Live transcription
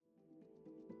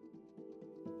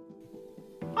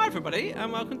Hi everybody,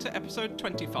 and welcome to episode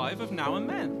 25 of Now and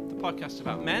Men, the podcast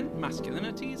about men,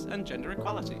 masculinities, and gender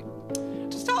equality.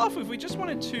 To start off with, we just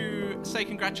wanted to say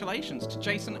congratulations to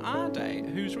Jason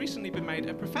Arday, who's recently been made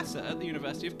a professor at the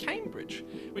University of Cambridge,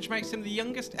 which makes him the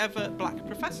youngest ever black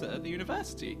professor at the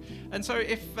university. And so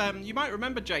if you might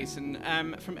remember Jason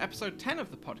from episode 10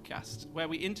 of the podcast, where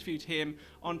we interviewed him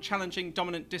on challenging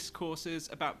dominant discourses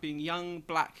about being young,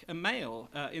 black and male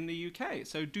in the UK.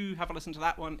 So do have a listen to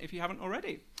that one if you haven't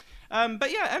already.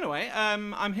 Anyway,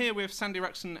 I'm here with Sandy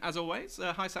Ruxton as always.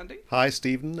 Hi, Sandy. Hi,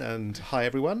 Stephen, and hi,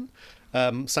 everyone.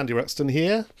 Sandy Ruxton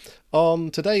here.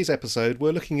 On today's episode,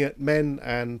 we're looking at men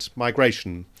and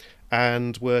migration,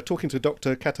 and we're talking to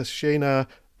Dr. Katarzyna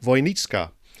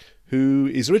Wojnicka, who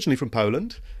is originally from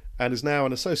Poland and is now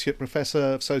an associate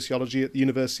professor of sociology at the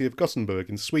University of Gothenburg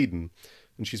in Sweden.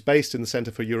 And she's based in the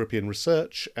Centre for European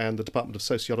Research and the Department of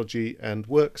Sociology and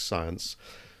Work Science.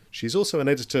 She's also an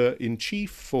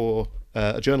editor-in-chief for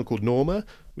a journal called Norma,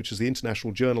 which is the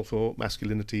International Journal for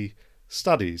Masculinity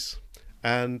Studies.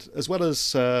 And as well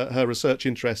as her research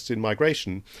interests in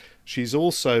migration, she's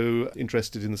also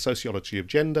interested in the sociology of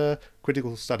gender,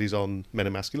 critical studies on men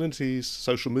and masculinities,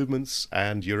 social movements,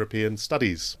 and European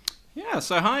studies. Yeah,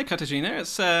 so hi, Katarzyna.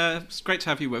 It's great to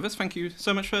have you with us. Thank you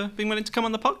so much for being willing to come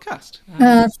on the podcast.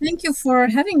 Thank you for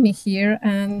having me here.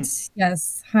 And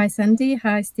yes, hi, Sandy.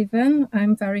 Hi, Stephen.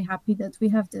 I'm very happy that we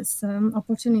have this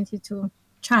opportunity to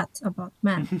chat about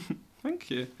men.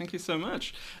 Thank you so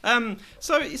much.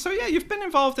 So you've been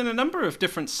involved in a number of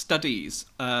different studies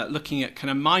looking at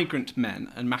kind of migrant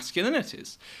men and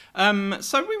masculinities.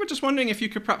 So we were just wondering if you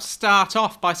could perhaps start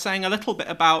off by saying a little bit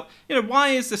about, why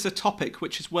is this a topic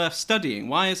which is worth studying?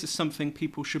 Why is this something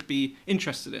people should be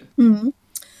interested in? Mm-hmm.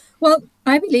 Well,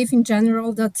 I believe in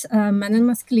general that men and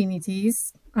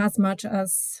masculinities, as much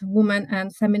as women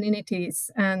and femininities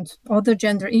and other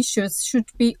gender issues, should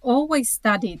be always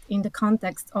studied in the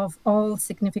context of all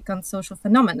significant social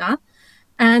phenomena.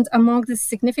 And among the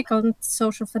significant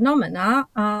social phenomena,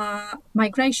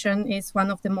 migration is one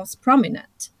of the most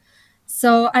prominent.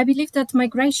 So I believe that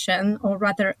migration, or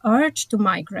rather urge to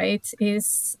migrate,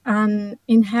 is an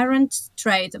inherent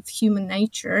trait of human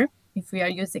nature, if we are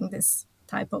using this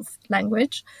type of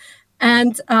language.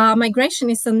 And migration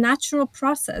is a natural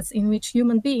process in which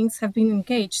human beings have been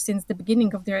engaged since the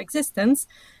beginning of their existence.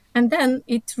 And then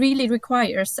it really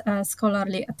requires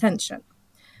scholarly attention.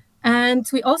 And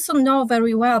we also know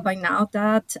very well by now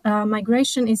that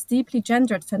migration is deeply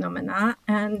gendered phenomena,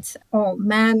 and all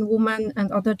men, women,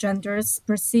 and other genders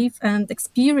perceive and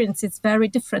experience it very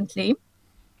differently.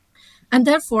 And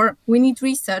therefore, we need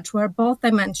research where both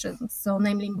dimensions, so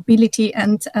namely mobility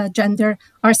and gender,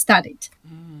 are studied.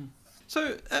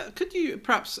 So could you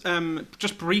perhaps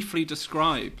just briefly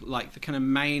describe like the kind of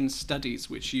main studies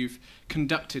which you've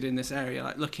conducted in this area,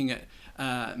 like looking at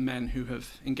men who have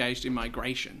engaged in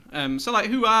migration? So like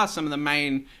who are some of the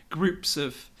main groups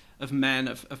of men,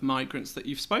 of migrants that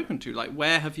you've spoken to? Like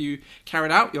where have you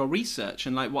carried out your research,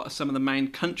 and like what are some of the main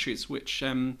countries which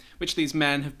these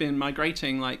men have been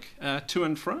migrating to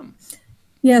and from?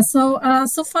 Yeah, so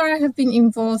far I have been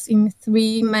involved in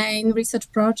 3 main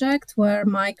research projects where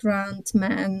migrant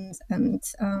men and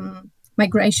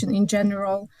migration in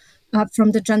general,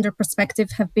 from the gender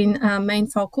perspective, have been main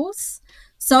focus.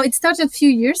 So it started a few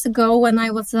years ago when I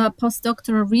was a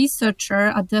postdoctoral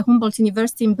researcher at the Humboldt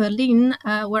University in Berlin,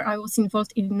 where I was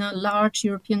involved in a large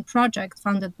European project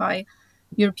funded by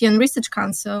European Research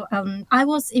Council. I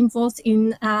was involved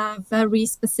in a very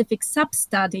specific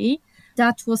sub-study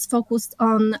that was focused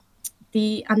on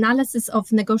the analysis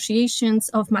of negotiations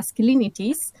of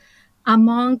masculinities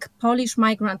among Polish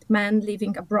migrant men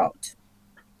living abroad.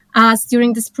 As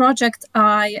during this project,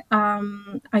 I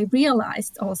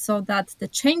realized also that the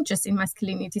changes in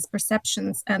masculinities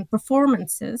perceptions and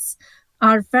performances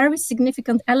are very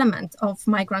significant element of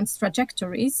migrants'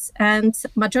 trajectories, and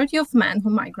majority of men who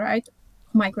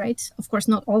migrate, of course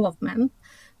not all of men,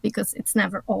 because it's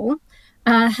never all,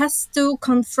 has to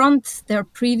confront their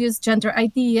previous gender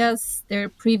ideas, their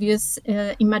previous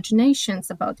imaginations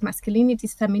about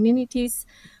masculinities, femininities,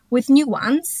 with new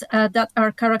ones that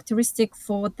are characteristic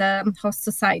for the host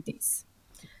societies.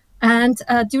 And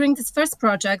during this first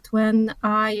project, when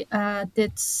I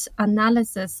did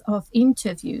analysis of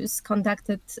interviews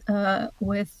conducted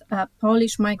with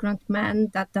Polish migrant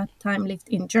men that time lived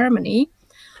in Germany,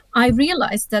 I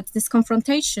realized that this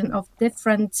confrontation of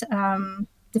different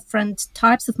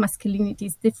types of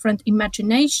masculinities, different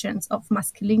imaginations of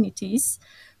masculinities,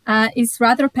 is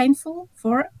rather painful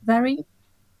for very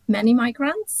many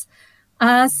migrants,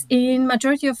 as in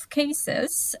majority of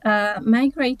cases,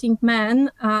 migrating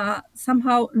men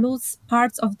somehow lose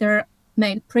parts of their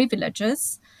male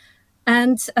privileges,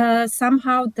 and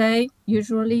somehow they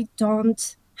usually don't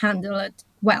handle it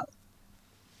well.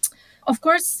 Of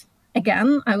course,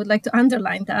 again, I would like to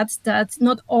underline that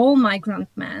not all migrant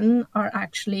men are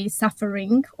actually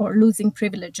suffering or losing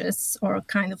privileges or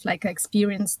kind of like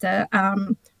experience the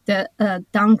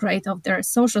downgrade of their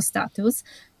social status,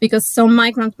 because some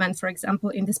migrant men, for example,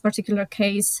 in this particular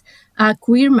case,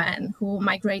 queer men who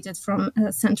migrated from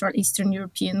Central Eastern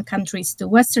European countries to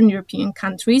Western European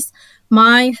countries,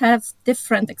 might have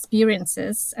different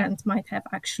experiences and might have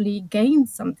actually gained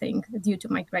something due to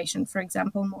migration. For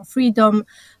example, more freedom,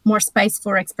 more space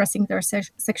for expressing their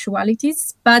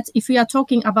sexualities. But if we are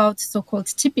talking about so-called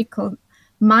typical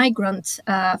migrant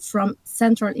from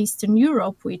Central Eastern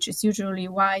Europe, which is usually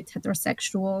white,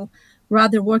 heterosexual,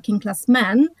 rather working class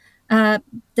men,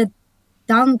 the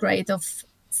downgrade of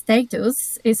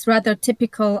status is rather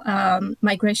typical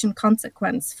migration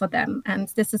consequence for them. And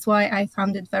this is why I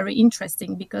found it very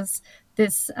interesting, because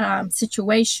these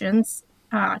situations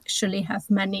actually have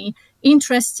many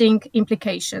interesting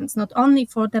implications, not only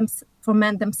for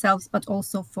men themselves, but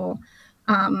also for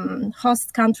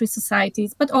host country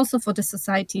societies, but also for the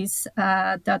societies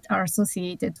that are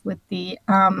associated with the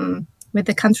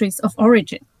countries of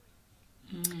origin.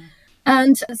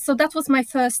 And so that was my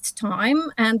first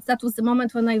time, and that was the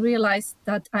moment when I realized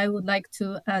that I would like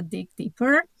to dig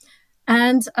deeper.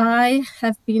 And I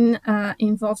have been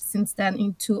involved since then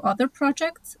in 2 other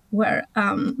projects where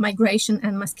migration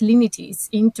and masculinities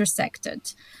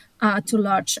intersected to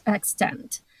large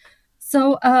extent.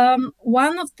 So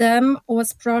one of them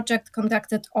was project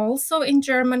conducted also in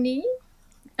Germany,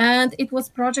 and it was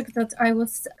a project that I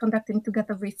was conducting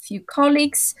together with a few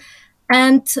colleagues.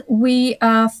 And we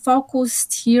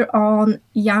focused here on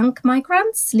young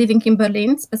migrants living in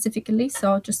Berlin specifically,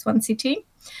 so just one city.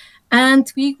 And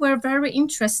we were very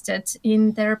interested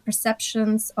in their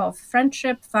perceptions of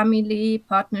friendship, family,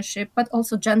 partnership, but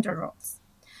also gender roles.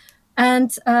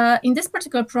 And in this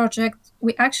particular project,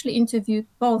 we actually interviewed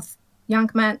both young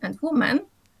men and women,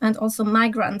 and also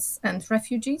migrants and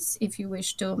refugees, if you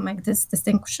wish to make this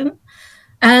distinction.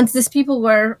 And these people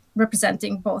were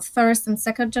representing both first and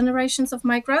second generations of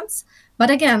migrants. But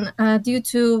again, due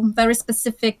to very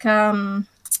specific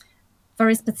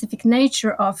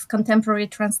nature of contemporary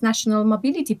transnational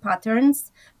mobility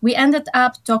patterns, we ended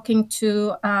up talking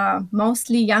to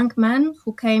mostly young men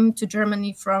who came to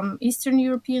Germany from Eastern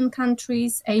European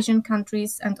countries, Asian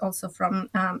countries, and also from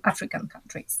African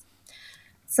countries.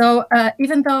 So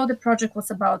even though the project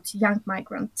was about young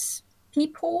migrant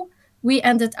people, we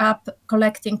ended up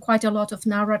collecting quite a lot of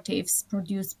narratives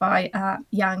produced by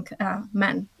young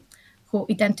men who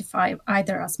identify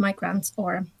either as migrants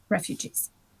or refugees.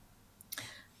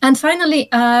 And finally,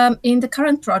 in the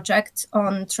current project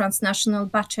on transnational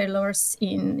bachelors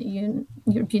in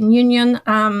European Union,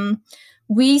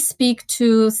 we speak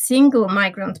to single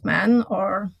migrant men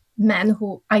or men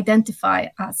who identify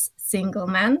as single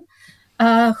men,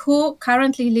 who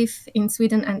currently live in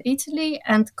Sweden and Italy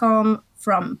and come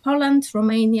from Poland,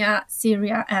 Romania,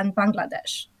 Syria, and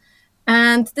Bangladesh.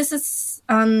 And this is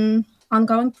an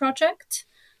ongoing project,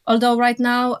 although right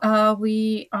now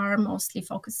we are mostly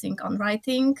focusing on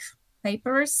writing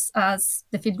papers, as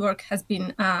the fieldwork has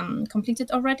been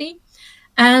completed already.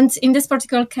 And in this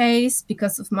particular case,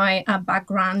 because of my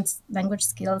background, language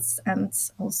skills, and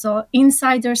also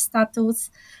insider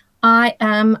status, I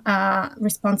am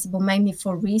responsible mainly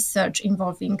for research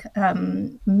involving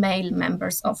male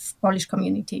members of Polish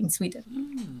community in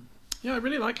Sweden. Yeah, I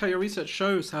really like how your research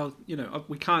shows how,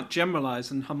 we can't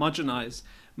generalize and homogenize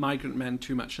migrant men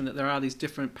too much, and that there are these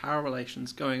different power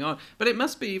relations going on. But it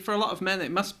must be, for a lot of men,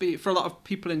 it must be, for a lot of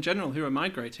people in general who are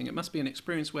migrating, it must be an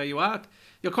experience where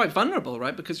you're quite vulnerable,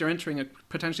 right? Because you're entering a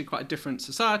potentially quite a different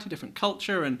society, different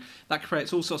culture, and that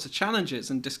creates all sorts of challenges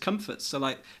and discomforts. So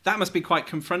that must be quite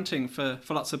confronting for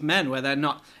lots of men, where they're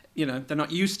not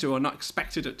used to or not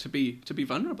expected to be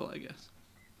vulnerable, I guess.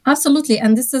 Absolutely.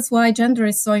 And this is why gender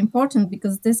is so important,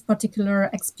 because these particular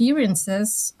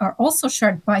experiences are also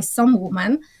shared by some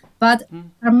women, but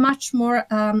are much more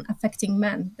affecting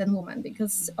men than women,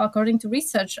 because according to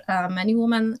research, many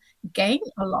women gain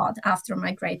a lot after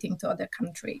migrating to other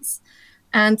countries.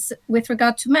 And with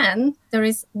regard to men, there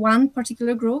is one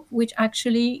particular group which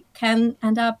actually can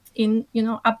end up in,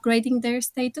 upgrading their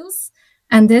status.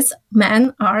 And these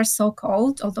men are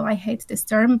so-called, although I hate this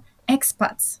term,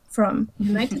 expats from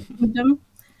United Kingdom,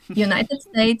 United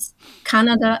States,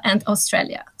 Canada, and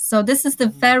Australia. So this is the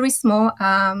very small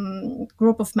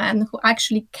group of men who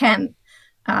actually can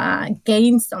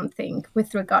gain something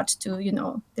with regard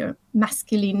to, their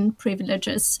masculine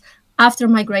privileges after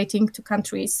migrating to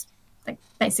countries like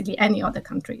basically any other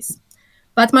countries.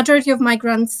 But majority of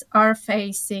migrants are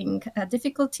facing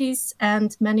difficulties,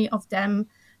 and many of them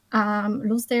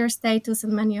lose their status,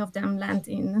 and many of them land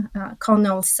in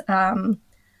Connell's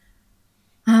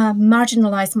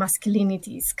marginalized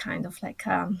masculinities, kind of like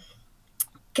a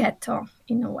ghetto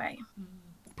in a way.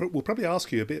 We'll probably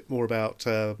ask you a bit more about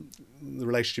the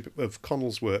relationship of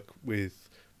Connell's work with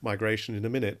migration in a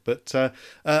minute, but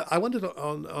I wondered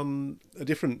on a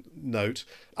different note.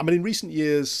 I mean, in recent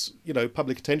years,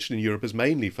 public attention in Europe has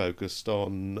mainly focused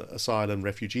on asylum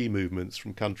refugee movements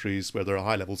from countries where there are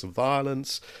high levels of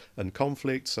violence and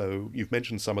conflict. So you've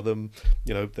mentioned some of them.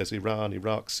 There's Iran,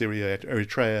 Iraq, Syria,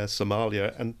 Eritrea,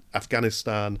 Somalia, and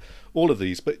Afghanistan. All of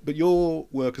these, but your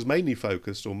work has mainly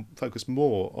focused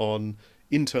more on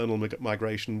internal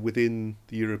migration within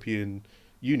the European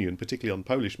Union, particularly on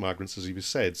Polish migrants, as you've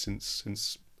said,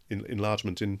 since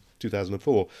enlargement in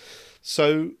 2004.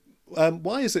 So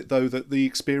why is it, though, that the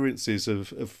experiences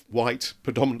of white,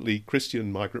 predominantly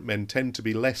Christian migrant men tend to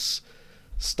be less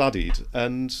studied?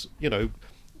 And,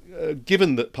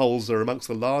 given that Poles are amongst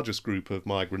the largest group of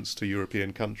migrants to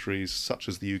European countries, such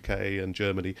as the UK and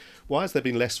Germany, why has there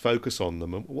been less focus on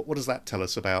them? And what does that tell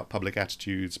us about public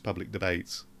attitudes, public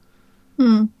debates?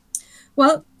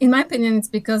 Well, in my opinion, it's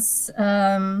because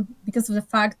of the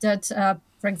fact that,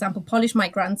 for example, Polish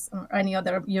migrants or any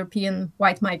other European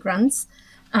white migrants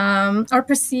are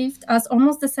perceived as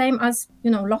almost the same as,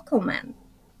 local men,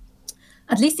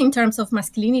 at least in terms of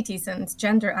masculinities and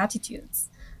gender attitudes.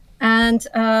 And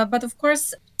but of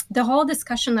course, the whole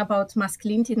discussion about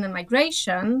masculinity and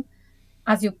migration,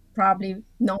 as you probably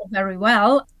know very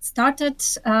well, started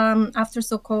after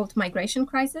so-called migration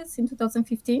crisis in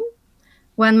 2015.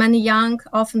 When many young,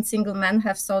 often single men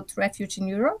have sought refuge in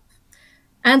Europe.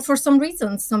 And for some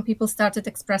reasons, some people started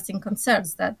expressing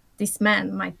concerns that these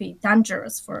men might be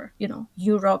dangerous for,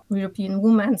 European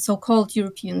women, so-called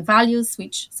European values,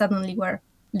 which suddenly were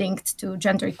linked to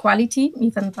gender equality,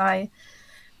 even by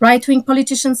right-wing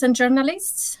politicians and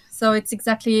journalists. So it's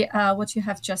exactly what you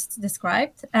have just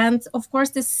described. And of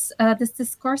course, these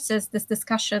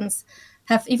discussions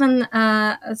have even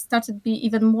started to be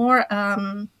even more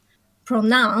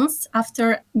pronounced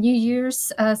after New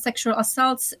Year's sexual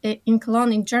assaults in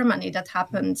Cologne in Germany that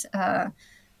happened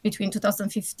between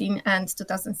 2015 and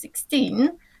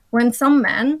 2016, when some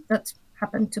men that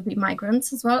happened to be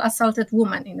migrants as well assaulted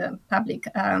women in the public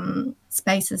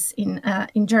spaces in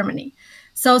Germany.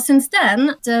 So since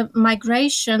then, the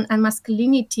migration and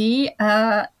masculinity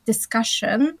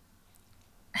discussion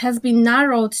has been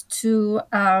narrowed to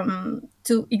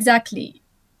exactly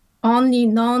only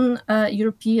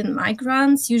non-European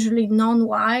migrants, usually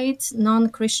non-white,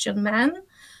 non-Christian men,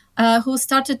 who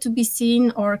started to be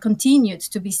seen or continued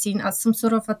to be seen as some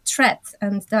sort of a threat.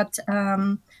 And that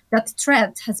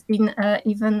threat has been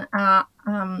even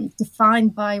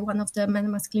defined by one of the men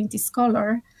masculinity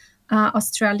scholar,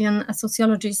 Australian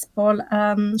sociologist Paul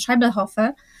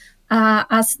Scheibelhofer,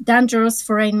 as dangerous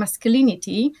foreign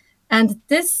masculinity. And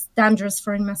this dangerous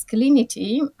foreign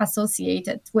masculinity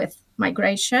associated with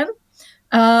migration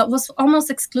was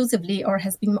almost exclusively, or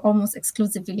has been almost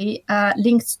exclusively,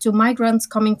 linked to migrants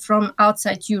coming from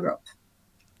outside Europe.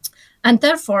 And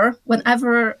therefore,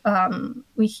 whenever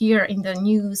we hear in the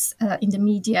news, in the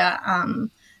media,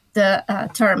 the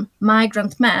term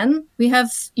migrant men, we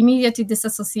have immediately this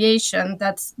association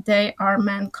that they are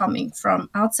men coming from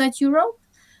outside Europe,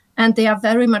 and they are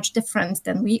very much different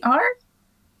than we are.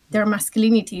 Their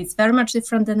masculinity is very much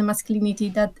different than the masculinity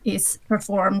that is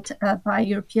performed by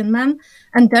European men.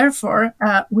 And therefore,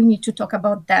 we need to talk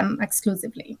about them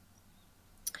exclusively.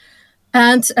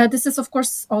 And this is, of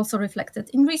course, also reflected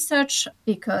in research,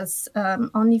 because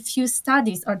only few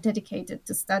studies are dedicated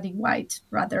to study white,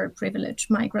 rather privileged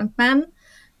migrant men.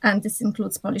 And this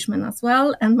includes Polish men as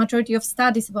well. And majority of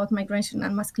studies about migration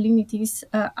and masculinities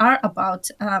are about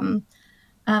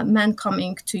men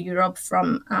coming to Europe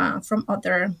from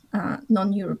other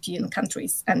non-European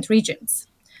countries and regions.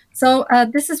 So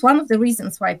this is one of the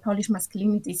reasons why Polish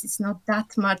masculinities is not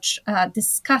that much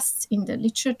discussed in the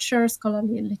literature,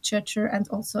 scholarly literature, and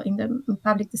also in the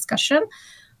public discussion,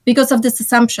 because of this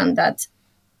assumption that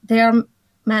they are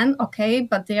men, okay,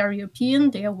 but they are European,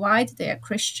 they are white, they are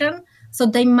Christian, so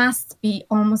they must be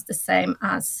almost the same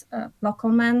as local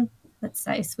men, let's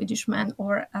say Swedish men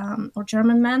or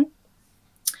German men.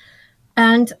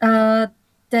 And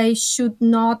they should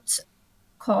not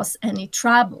cause any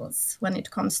troubles when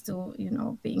it comes to,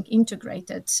 being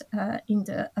integrated in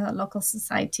the local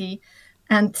society,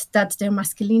 and that their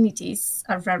masculinities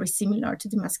are very similar to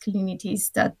the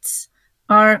masculinities that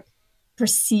are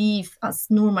perceived as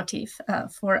normative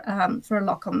for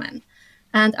local men.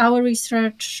 And our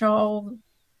research shows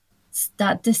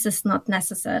that this is not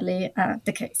necessarily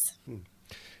the case.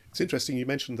 It's interesting you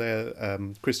mentioned there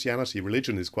Christianity,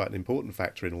 religion is quite an important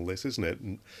factor in all this, isn't it?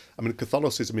 And I mean,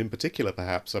 Catholicism in particular,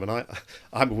 perhaps. I mean,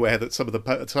 I'm aware that some of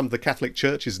the Catholic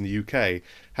churches in the UK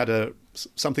had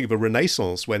something of a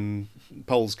renaissance when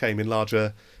Poles came in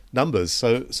larger numbers.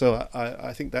 So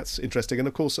I think that's interesting. And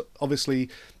of course, obviously,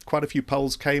 quite a few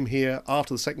Poles came here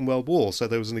after the Second World War, so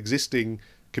there was an existing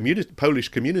Polish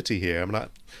community here. I mean,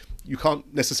 you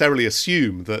can't necessarily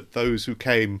assume that those who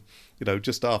came,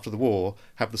 just after the war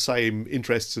have the same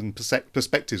interests and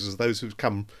perspectives as those who've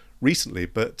come recently.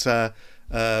 But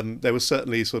there was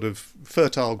certainly sort of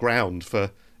fertile ground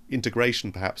for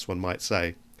integration, perhaps one might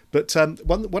say. But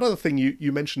one other thing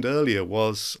you mentioned earlier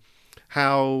was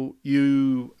how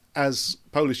you, as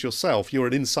Polish yourself, you're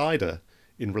an insider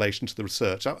in relation to the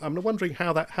research. I'm wondering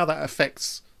how that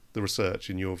affects the research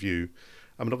in your view.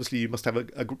 I mean, obviously you must have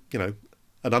an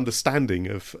understanding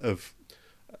of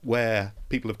where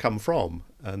people have come from,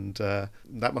 and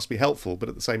that must be helpful, but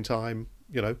at the same time,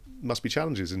 must be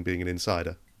challenges in being an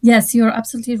insider. Yes, you're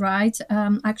absolutely right.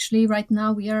 Actually, right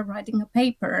now we are writing a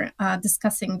paper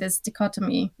discussing this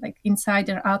dichotomy, like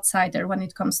insider, outsider, when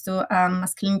it comes to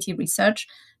masculinity research,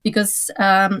 because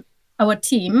our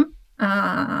team,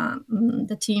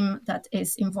 the team that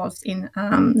is involved in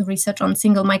research on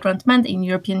single migrant men in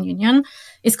European Union,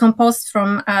 is composed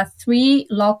from 3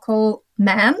 local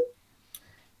men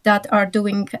that are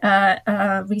doing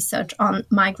research on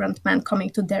migrant men coming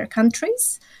to their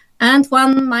countries, and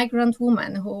 1 migrant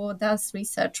woman who does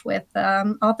research with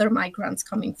other migrants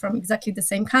coming from exactly the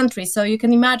same country. So you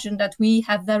can imagine that we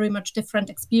have very much different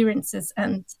experiences,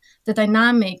 and the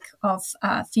dynamic of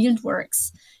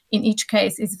fieldworks in each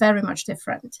case is very much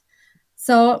different.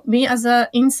 So me as an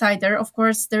insider, of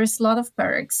course, there's a lot of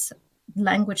perks.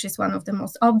 Language is one of the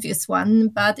most obvious one,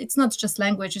 but it's not just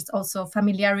language, it's also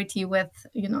familiarity with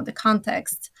the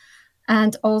context.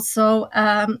 And also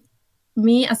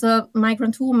me as a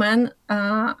migrant woman,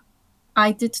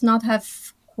 I did not have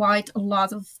quite a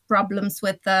lot of problems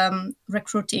with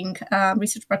recruiting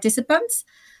research participants.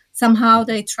 Somehow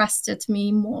they trusted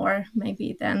me more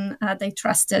maybe than they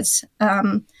trusted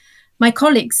my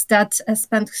colleagues that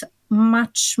spent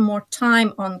much more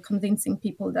time on convincing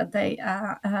people that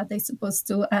they're supposed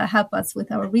to help us with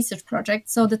our research project.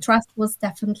 So the trust was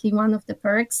definitely one of the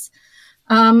perks.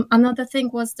 Another thing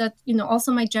was that,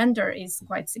 also my gender is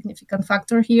quite a significant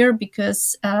factor here,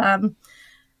 because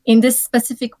in this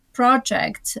specific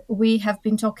project, we have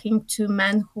been talking to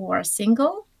men who are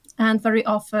single and very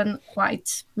often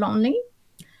quite lonely.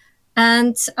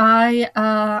 And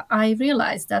I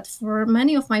realized that for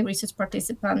many of my research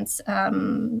participants,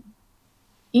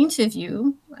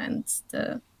 interview and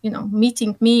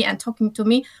meeting me and talking to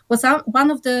me was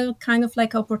one of the kind of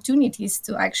like opportunities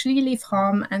to actually leave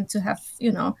home and to have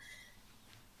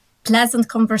pleasant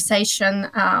conversation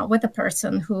with a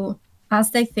person who,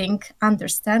 as they think,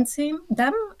 understands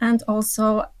them and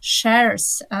also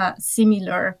shares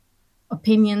similar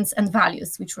opinions and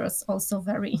values, which was also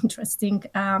very interesting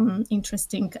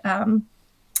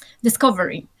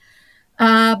discovery.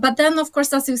 But then, of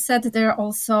course, as you said, there are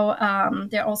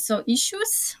also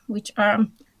issues which are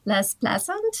less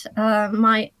pleasant.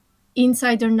 My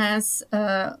insiderness,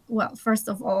 first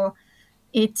of all,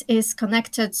 it is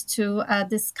connected to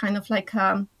this kind of like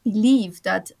belief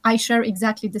that I share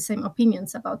exactly the same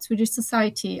opinions about Swedish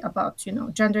society, about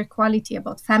gender equality,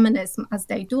 about feminism as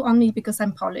they do, only because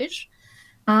I'm Polish.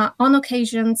 On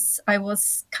occasions, I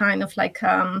was kind of like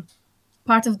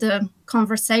part of the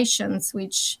conversations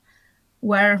which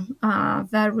were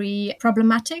very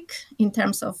problematic in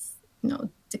terms of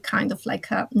the kind of like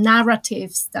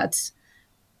narratives that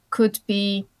could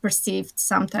be perceived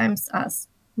sometimes as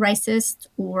racist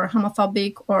or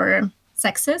homophobic or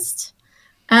sexist.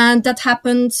 And that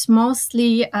happened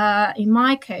mostly in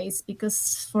my case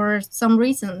because for some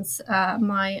reasons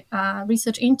my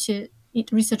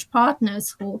research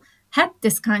partners who had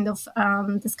this kind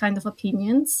of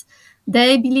opinions,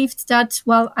 they believed that,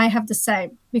 well, I have the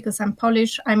same because I'm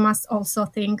Polish. I must also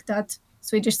think that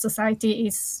Swedish society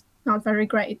is not very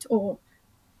great, or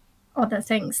other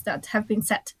things that have been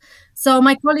said. So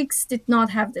my colleagues did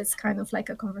not have this kind of like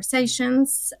a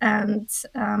conversations, and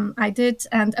I did,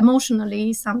 and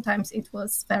emotionally sometimes it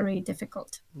was very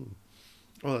difficult.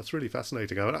 Oh, that's really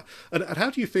fascinating. And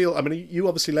how do you feel? I mean, you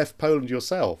obviously left Poland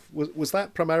yourself. Was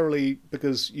that primarily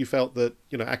because you felt that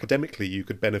academically you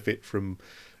could benefit from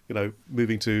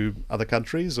moving to other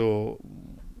countries, or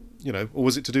or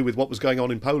was it to do with what was going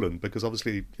on in Poland? Because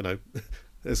obviously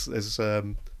there's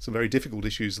some very difficult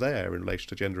issues there in relation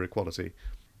to gender equality.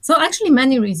 So actually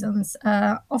many reasons.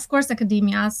 Of course,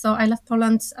 academia. So I left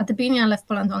Poland at the beginning. I left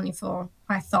Poland only for,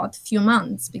 I thought, few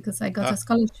months because I got a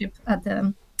scholarship at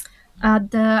the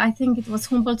I think it was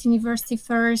Humboldt University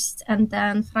first, and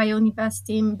then Freie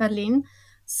University in Berlin.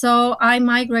 So I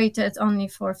migrated only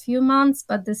for a few months,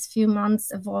 but this few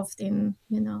months evolved in,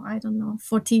 I don't know,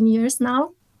 14 years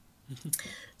now.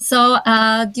 So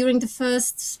during the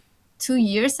first 2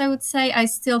 years, I would say, I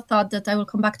still thought that I will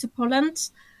come back to Poland.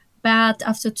 But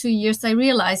after 2 years, I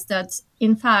realized that,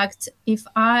 in fact, if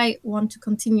I want to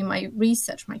continue my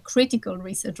research, my critical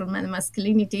research on men and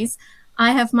masculinities,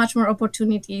 I have much more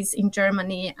opportunities in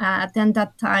Germany than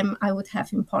that time I would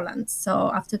have in Poland.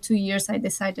 So after 2 years, I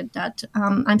decided that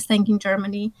I'm staying in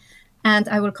Germany and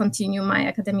I will continue my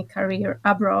academic career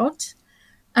abroad.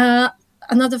 Uh,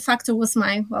 Another factor was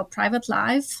my private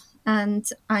life, and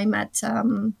I met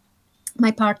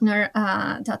my partner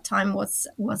that time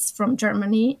was from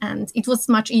Germany, and it was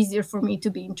much easier for me to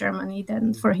be in Germany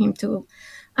than for him to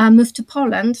move to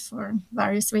Poland for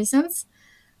various reasons.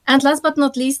 And last but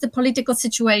not least, the political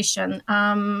situation.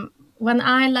 When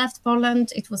I left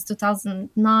Poland, it was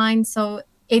 2009, so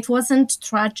it wasn't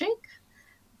tragic,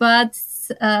 but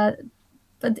uh,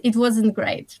 but it wasn't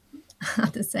great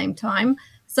at the same time.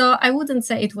 So I wouldn't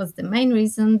say it was the main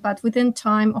reason, but within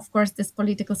time, of course, this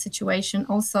political situation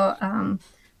also,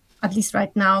 at least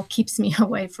right now, keeps me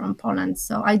away from Poland.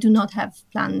 So I do not have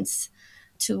plans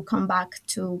to come back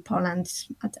to Poland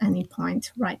at any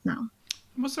point right now.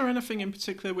 Was there anything in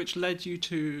particular which led you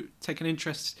to take an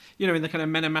interest, in the kind of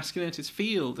men and masculinities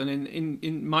field, and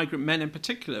in migrant men in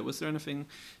particular? Was there anything,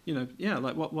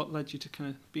 like what led you to kind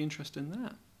of be interested in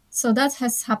that? So that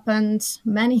has happened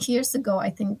many years ago, I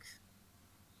think.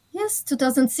 Yes,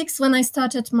 2006, when I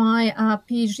started my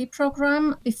PhD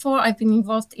program. Before, I've been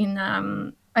involved in,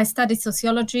 I studied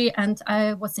sociology, and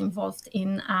I was involved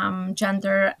in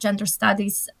gender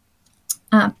studies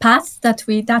path that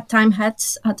we that time had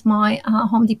at my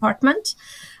home department.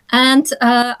 And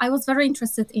I was very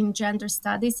interested in gender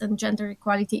studies and gender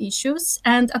equality issues.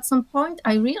 And at some point,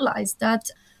 I realized that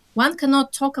one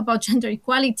cannot talk about gender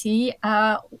equality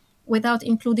without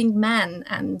including men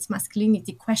and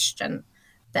masculinity question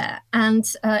there. And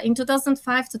in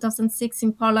 2005, 2006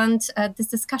 in Poland, this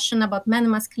discussion about men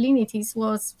and masculinities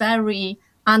was very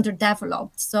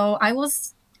underdeveloped. So I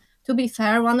was, to be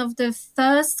fair, one of the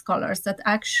first scholars that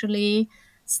actually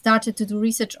started to do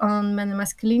research on men and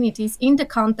masculinities in the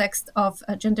context of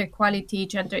gender equality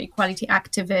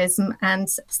activism, and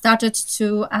started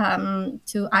to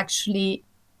actually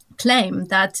claim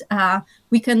that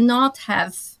we cannot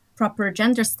have proper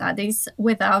gender studies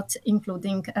without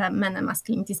including men and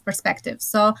masculinities perspective.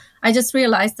 So I just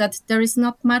realized that there is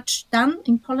not much done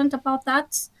in Poland about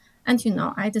that. And,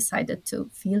 I decided to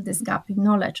fill this gap in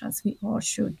knowledge, as we all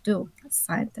should do as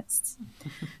scientists.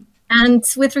 And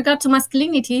with regard to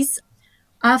masculinities,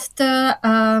 after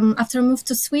I moved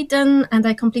to Sweden and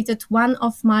I completed one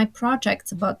of my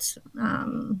projects about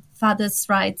fathers'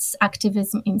 rights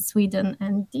activism in Sweden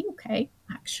and the UK,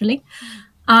 actually,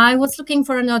 I was looking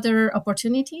for another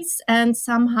opportunities, and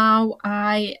somehow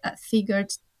I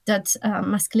figured that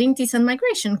masculinities and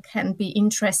migration can be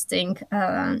interesting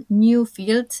new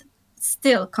field,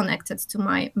 still connected to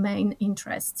my main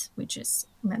interest, which is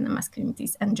men and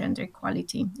masculinities and gender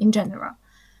equality in general.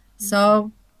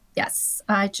 So yes,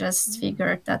 I just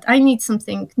figured that I need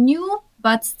something new,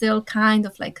 but still kind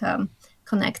of like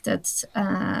connected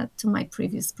to my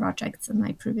previous projects and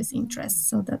my previous interests.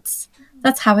 So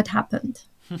that's how it happened.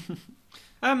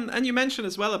 And you mentioned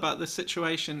as well about the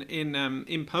situation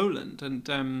in Poland,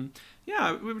 and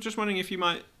we were just wondering if you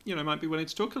might be willing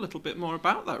to talk a little bit more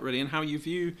about that, really, and how you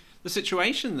view the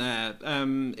situation there.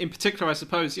 In particular, I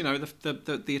suppose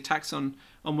the attacks on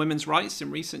women's rights in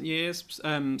recent years,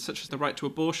 such as the right to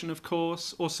abortion, of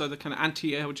course, also the kind of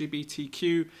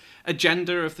anti-LGBTQ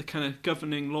agenda of the kind of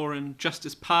governing Law and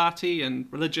Justice Party and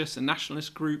religious and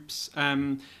nationalist groups.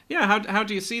 How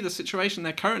do you see the situation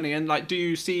there currently, and do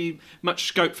you see much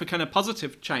scope for kind of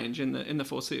positive change in the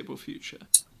foreseeable future?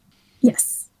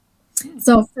 Yes.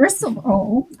 So first of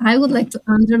all, I would like to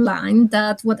underline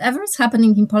that whatever is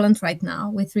happening in Poland right now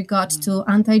with regard to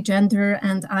anti-gender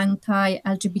and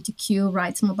anti-LGBTQ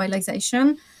rights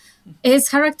mobilization is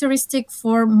characteristic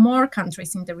for more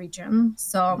countries in the region.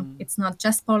 So it's not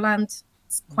just Poland,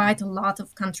 it's quite a lot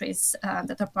of countries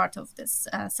that are part of this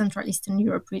Central Eastern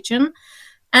Europe region.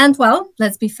 And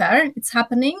let's be fair, it's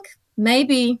happening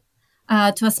maybe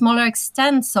to a smaller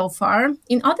extent so far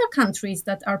in other countries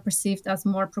that are perceived as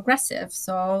more progressive.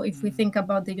 So if we think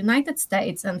about the United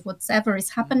States and whatever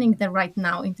is happening there right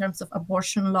now in terms of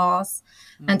abortion laws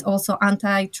and also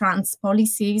anti-trans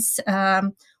policies,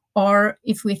 Or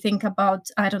if we think about,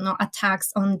 I don't know,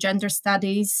 attacks on gender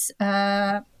studies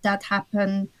that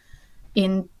happen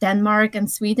in Denmark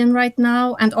and Sweden right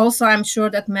now. And also, I'm sure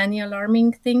that many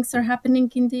alarming things are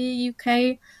happening in the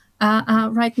UK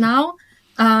right now.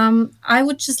 I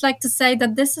would just like to say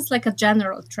that this is like a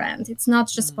general trend. It's not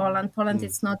just Poland. Poland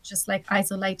is not just like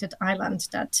isolated island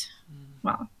that,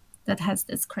 well, that has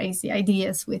this crazy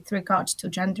ideas with regard to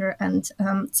gender and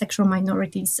sexual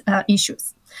minorities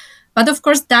issues. But of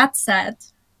course, that said,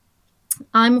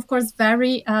 I'm, of course,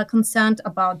 very concerned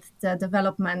about the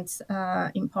development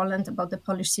in Poland, about the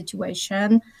Polish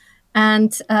situation,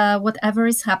 and whatever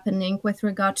is happening with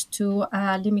regard to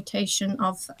limitation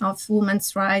of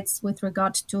women's rights, with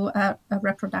regard to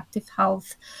reproductive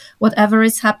health, whatever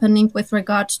is happening with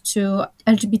regard to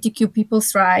LGBTQ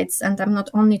people's rights. And I'm not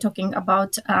only talking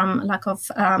about lack of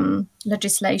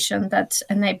legislation that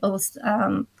enables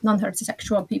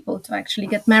non-heterosexual people to actually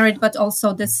get married, but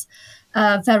also this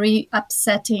very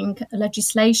upsetting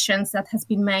legislations that has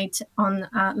been made on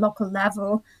a local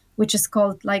level, which is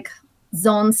called like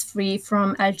zones free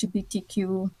from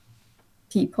LGBTQ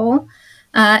people,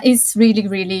 is really,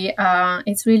 really,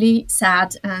 it's really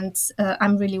sad, and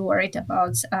I'm really worried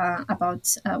about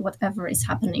whatever is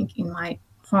happening in my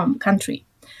home country.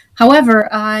 However,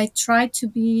 I try to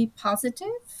be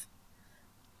positive,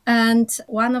 and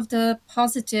one of the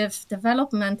positive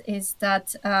development is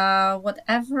that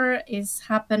whatever is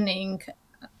happening,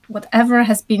 whatever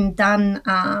has been done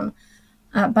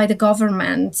by the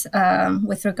government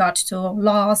with regard to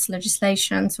laws,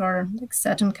 legislations, or like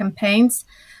certain campaigns,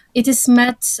 it is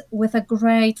met with a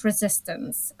great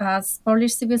resistance, as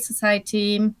Polish civil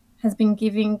society has been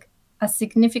giving a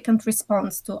significant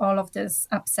response to all of these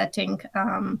upsetting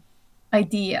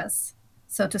ideas,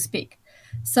 so to speak.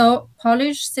 So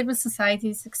Polish civil society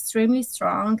is extremely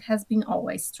strong, has been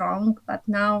always strong, but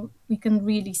now we can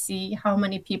really see how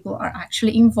many people are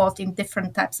actually involved in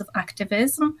different types of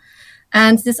activism.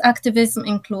 And this activism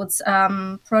includes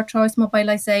pro-choice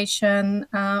mobilization,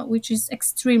 which is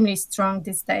extremely strong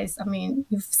these days. I mean,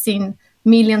 you've seen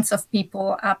millions of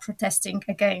people protesting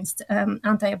against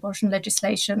anti-abortion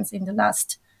legislations in the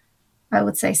last, I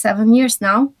would say, 7 years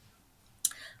now.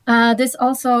 This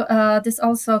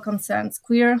also concerns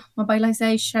queer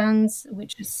mobilizations,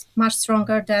 which is much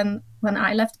stronger than when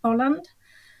I left Poland.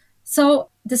 So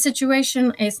the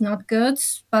situation is not good,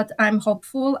 but I'm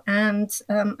hopeful, and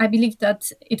I believe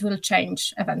that it will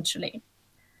change eventually.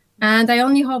 And I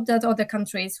only hope that other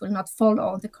countries will not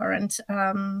follow the current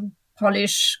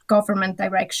Polish government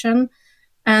direction.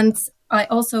 And I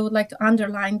also would like to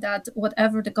underline that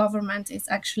whatever the government is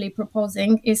actually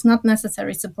proposing is not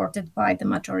necessarily supported by the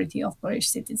majority of Polish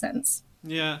citizens.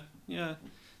 Yeah, yeah.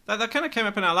 That kind of came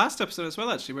up in our last episode as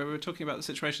well, actually, where we were talking about the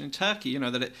situation in Turkey, you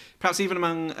know, that it, perhaps even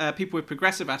among people with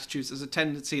progressive attitudes, there's a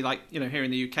tendency, like, you know, here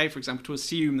in the UK, for example, to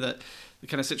assume that the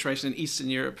kind of situation in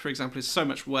Eastern Europe, for example, is so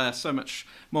much worse, so much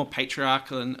more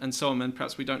patriarchal and so on, and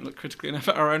perhaps we don't look critically enough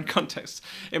at our own context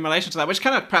in relation to that, which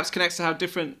kind of perhaps connects to how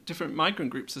different migrant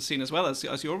groups are seen as well,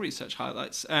 as your research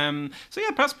highlights. So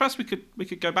yeah, perhaps we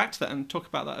could go back to that and talk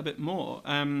about that a bit more.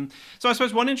 So I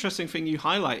suppose one interesting thing you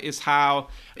highlight is how,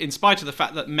 in spite of the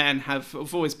fact that men have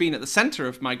always been at the centre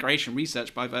of migration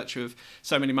research by virtue of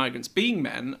so many migrants being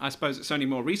men, I suppose it's only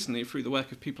more recently through the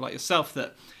work of people like yourself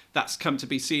that that's come to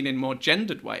be seen in more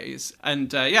gendered ways. And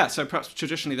so perhaps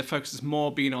traditionally the focus has more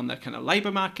been on the kind of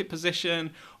labour market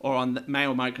position, or on the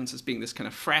male migrants as being this kind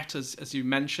of threat, as you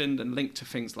mentioned, and linked to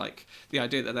things like the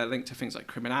idea that they're linked to things like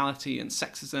criminality and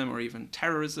sexism or even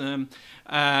terrorism.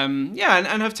 And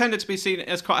have tended to be seen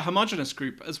as quite a homogenous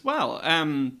group as well.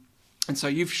 And so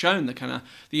you've shown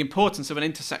the importance of an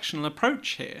intersectional approach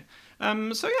here.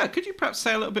 Could you perhaps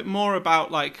say a little bit more about,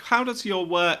 like, how does your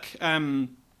work...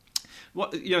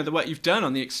 the work you've done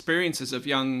on the experiences of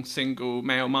young single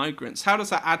male migrants, how does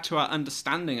that add to our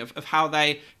understanding of how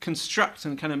they construct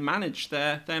and kind of manage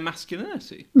their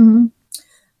masculinity? Mm-hmm.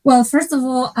 Well, first of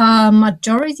all,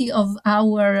 majority of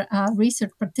our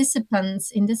research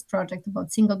participants in this project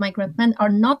about single migrant men are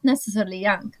not necessarily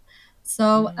young.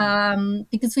 So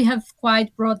because we have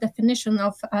quite broad definition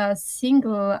of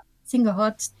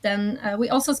singlehood, then we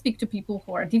also speak to people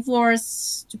who are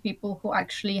divorced, to people who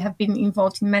actually have been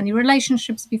involved in many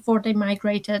relationships before they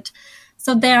migrated.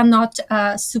 So they are not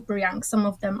super young. Some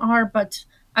of them are, but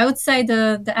I would say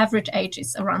the average age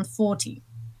is around 40.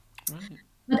 Right.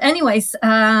 But anyways,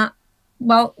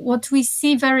 what we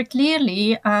see very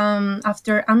clearly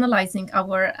after analyzing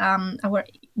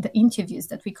the interviews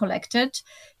that we collected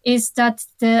is that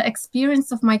the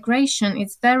experience of migration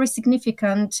is very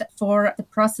significant for the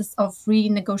process of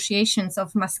renegotiations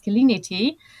of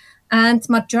masculinity. And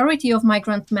majority of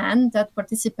migrant men that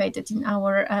participated in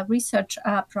our research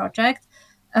project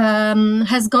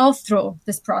has gone through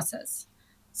this process.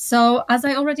 So, as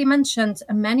I already mentioned,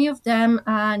 many of them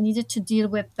needed to deal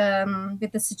with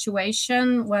the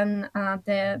situation when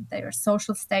their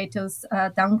social status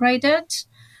downgraded,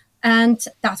 and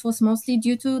that was mostly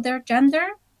due to their gender.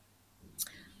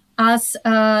 As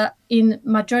in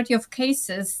majority of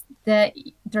cases,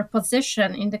 their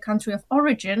position in the country of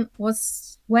origin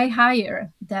was way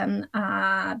higher than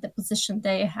the position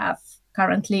they have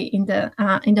currently in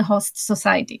the host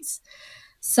societies.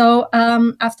 So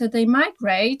after they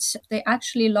migrate, they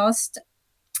actually lost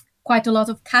quite a lot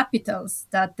of capitals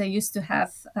that they used to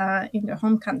have in their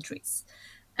home countries.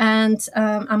 And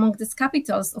among these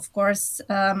capitals, of course,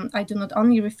 I do not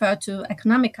only refer to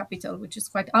economic capital, which is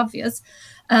quite obvious,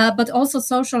 but also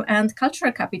social and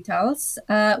cultural capitals,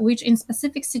 which in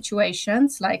specific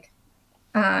situations, like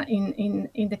in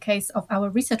the case of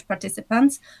our research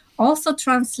participants, also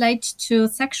translate to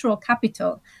sexual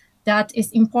capital that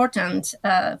is important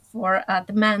for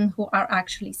the men who are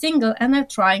actually single and are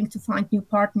trying to find new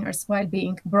partners while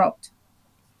being abroad.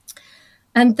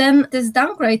 And then this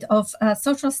downgrade of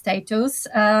social status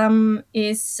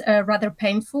is rather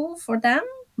painful for them,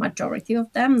 majority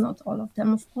of them, not all of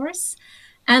them, of course.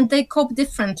 And they cope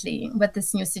differently with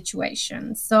this new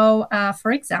situation. So,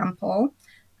 for example,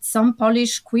 some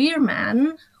Polish queer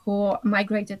men who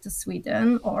migrated to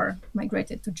Sweden or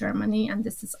migrated to Germany, and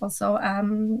this is also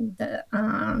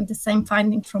the same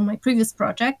finding from my previous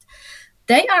project,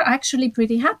 they are actually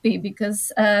pretty happy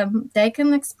because they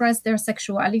can express their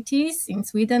sexualities in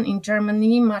Sweden, in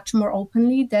Germany, much more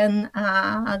openly than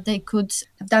they could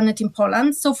have done it in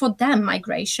Poland. So for them,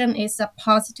 migration is a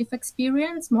positive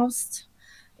experience,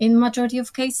 in majority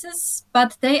of cases,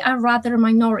 but they are rather a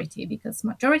minority because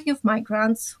majority of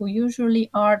migrants who usually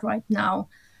are right now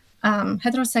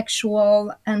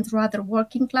heterosexual and rather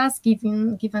working class,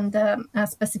 given the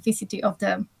specificity of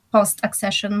the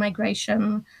post-accession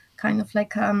migration kind of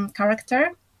like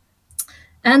character.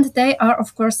 And they are,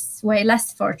 of course, way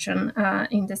less fortunate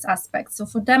in this aspect. So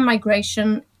for them,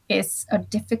 migration is a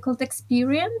difficult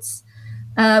experience,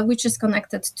 which is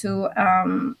connected to,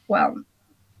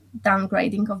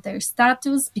 downgrading of their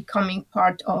status, becoming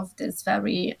part of this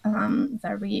very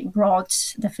broad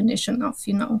definition of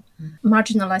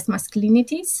marginalized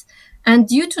masculinities. And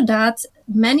due to that,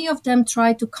 many of them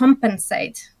try to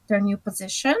compensate their new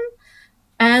position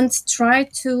and try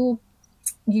to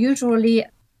usually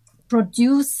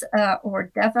produce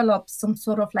or develop some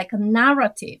sort of like a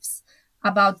narratives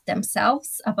about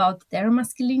themselves, about their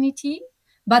masculinity,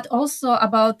 but also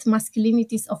about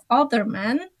masculinities of other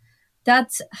men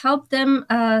that help them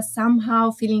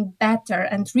somehow feeling better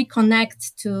and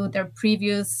reconnect to their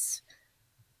previous,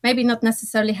 maybe not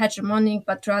necessarily hegemonic,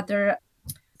 but rather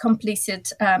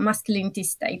complicit masculinity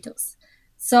status.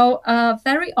 So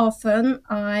very often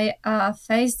I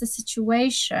face the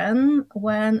situation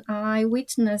when I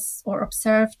witnessed or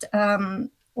observed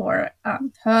or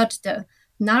heard the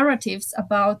narratives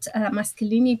about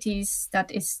masculinities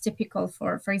that is typical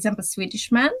for example,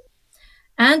 Swedish men.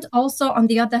 And also, on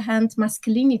the other hand,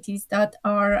 masculinities that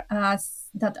are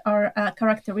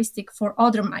characteristic for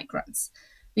other migrants,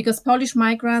 because Polish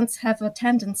migrants have a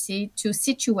tendency to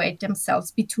situate themselves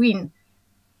between,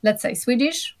 let's say,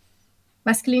 Swedish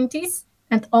masculinities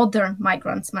and other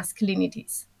migrants'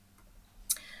 masculinities.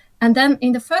 And then,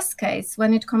 in the first case,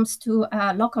 when it comes to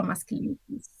local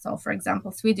masculinities, so for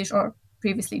example, Swedish or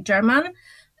previously German.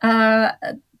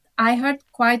 I heard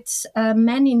quite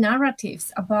many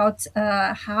narratives about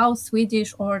how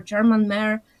Swedish or German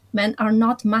men are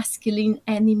not masculine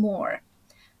anymore.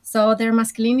 So their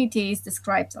masculinity is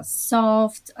described as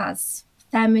soft, as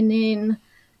feminine,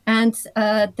 and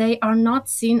they are not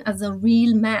seen as a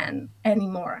real man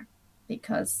anymore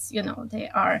because, they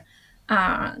are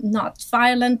not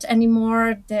violent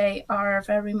anymore. They are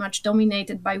very much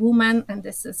dominated by women, and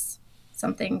this is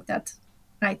something that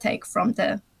I take from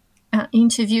the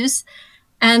interviews.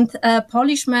 And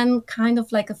Polish men kind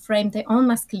of like frame their own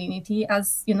masculinity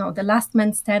as, the last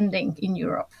man standing in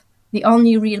Europe, the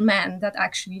only real men that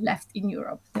actually left in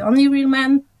Europe. The only real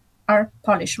men are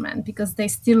Polish men because they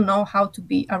still know how to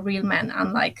be a real man,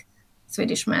 unlike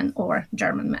Swedish men or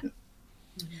German men.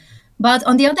 Mm-hmm. But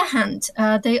on the other hand,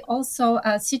 they also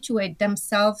situate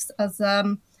themselves as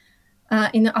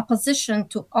in opposition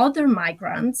to other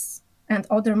migrants and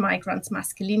other migrants'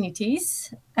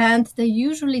 masculinities, and they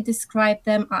usually describe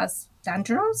them as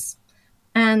dangerous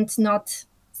and not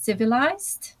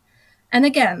civilized. And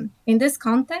again, in this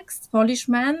context, Polish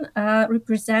men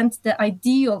represent the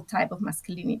ideal type of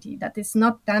masculinity that is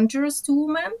not dangerous to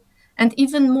women And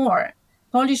even more,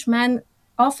 Polish men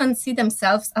often see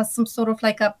themselves as some sort of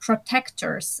like a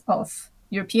protectors of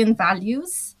European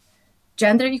values,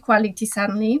 gender equality,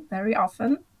 certainly, very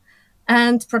often,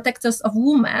 and protectors of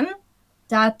women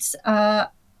that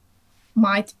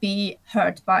might be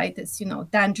hurt by this,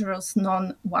 dangerous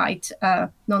non-white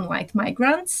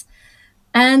migrants.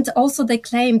 And also they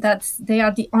claim that they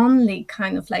are the only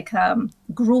kind of like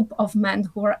group of men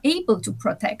who are able to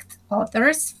protect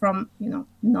others from,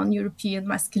 non-European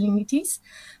masculinities,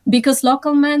 because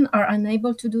local men are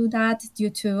unable to do that due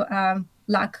to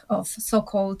lack of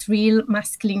so-called real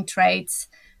masculine traits,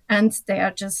 and they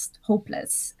are just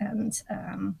hopeless and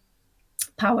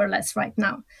powerless right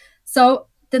now. So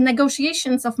the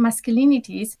negotiations of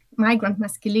masculinities, migrant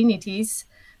masculinities,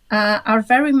 are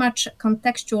very much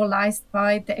contextualized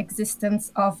by the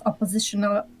existence of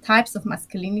oppositional types of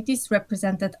masculinities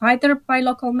represented either by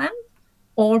local men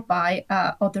or by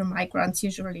other migrants,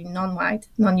 usually non-white,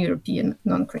 non-European,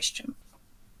 non-Christian.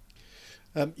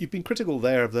 You've been critical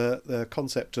there of the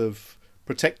concept of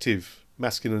protective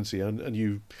masculinity, and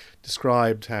you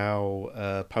described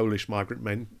how Polish migrant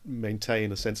men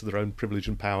maintain a sense of their own privilege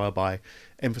and power by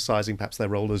emphasising perhaps their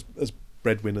role as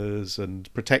breadwinners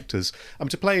and protectors.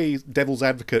 To play devil's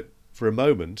advocate for a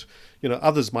moment,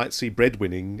 others might see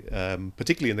breadwinning,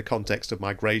 particularly in the context of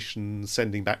migration,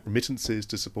 sending back remittances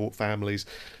to support families.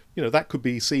 That could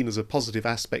be seen as a positive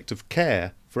aspect of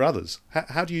care for others.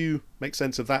 How do you make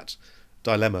sense of that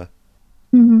dilemma?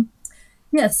 Mm-hmm.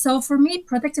 Yes, so for me,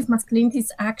 protective masculinity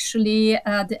is actually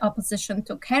the opposition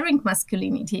to caring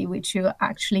masculinity, which you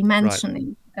actually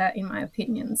mentioned, in my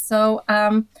opinion. So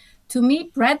to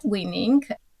me, breadwinning,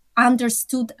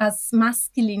 understood as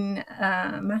masculine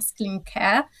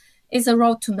care, is a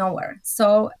road to nowhere.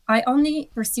 So I only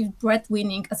perceive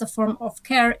breadwinning as a form of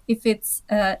care if it's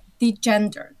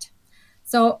degendered.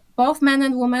 So both men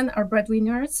and women are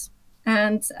breadwinners.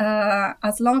 And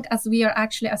as long as we are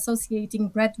actually associating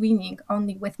breadwinning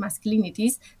only with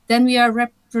masculinities, then we are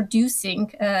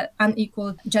reproducing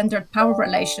unequal gendered power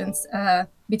relations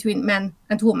between men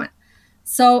and women.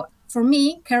 So for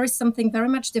me, care is something very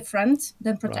much different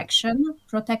than protection. Right.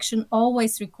 Protection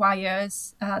always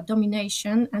requires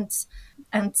domination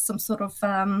and some sort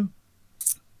of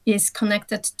is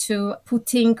connected to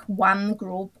putting one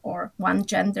group or one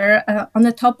gender on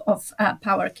the top of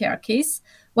power hierarchies,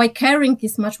 while caring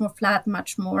is much more flat,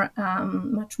 much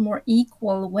more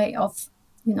equal way of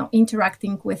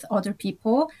interacting with other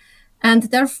people. And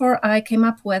therefore, I came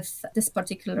up with this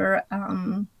particular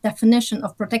definition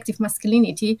of protective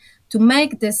masculinity to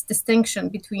make this distinction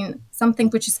between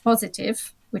something which is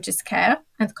positive, which is care,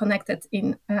 and connected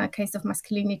in case of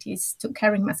masculinities to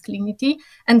caring masculinity,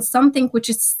 and something which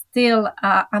is still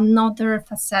another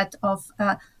facet of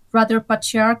rather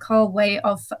patriarchal way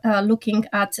of looking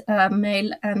at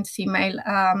male and female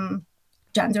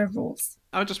gender roles.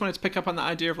 I just wanted to pick up on that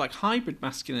idea of like hybrid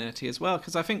masculinity as well,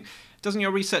 because I think, doesn't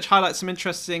your research highlight some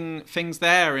interesting things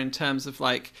there in terms of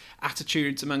like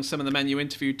attitudes among some of the men you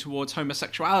interviewed towards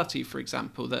homosexuality, for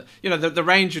example, that, the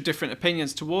range of different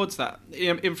opinions towards that,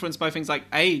 influenced by things like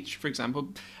age, for example,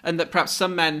 and that perhaps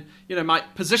some men,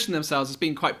 might position themselves as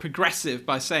being quite progressive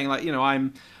by saying like,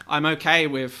 I'm okay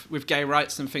with gay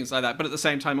rights and things like that, but at the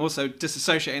same time also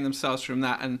disassociating themselves from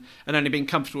that and only being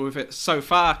comfortable with it so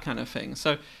far, kind of thing.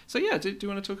 So yeah, do you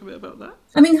want to talk a bit about that?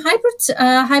 I mean,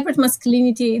 hybrid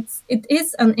masculinity, it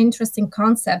is an interesting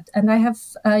concept, and I have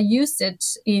used it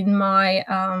in my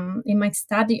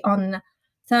study on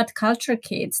third culture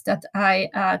kids that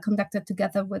I conducted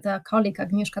together with a colleague,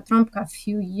 Agnieszka Trąbka, a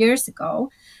few years ago.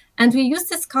 And we used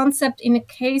this concept in a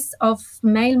case of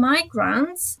male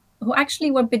migrants who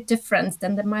actually were a bit different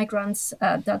than the migrants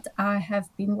that I have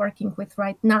been working with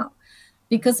right now,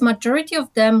 because majority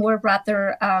of them were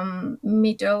rather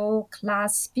middle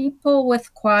class people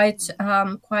with quite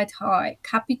high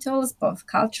capitals, both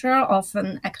cultural,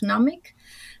 often economic.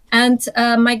 And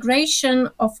migration,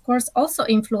 of course, also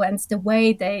influenced the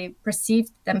way they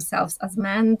perceived themselves as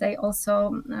men.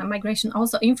 Migration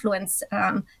also influenced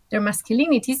their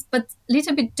masculinities, but a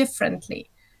little bit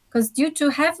differently, because due to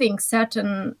having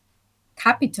certain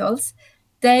capitals,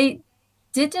 they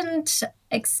didn't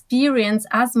experience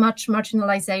as much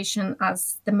marginalization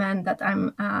as the men that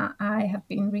I have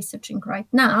been researching right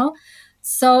now.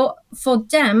 So for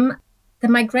them, the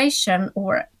migration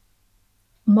or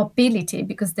mobility,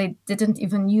 because they didn't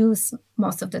even use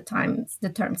most of the time the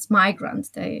terms migrant,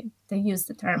 they used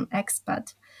the term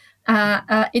expat,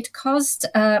 it caused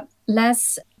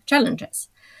less challenges.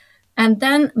 And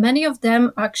then many of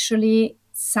them actually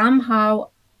somehow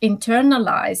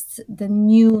internalized the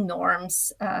new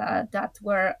norms that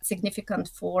were significant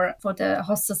for the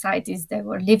host societies they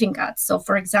were living at. So,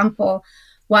 for example,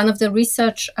 one of the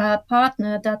research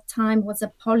partner at that time was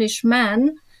a Polish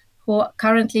man who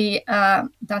currently,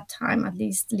 that time at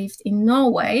least, lived in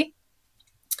Norway.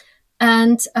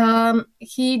 And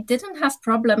he didn't have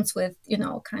problems with,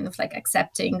 kind of like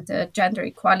accepting the gender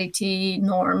equality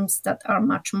norms that are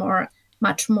much more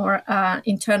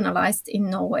internalized in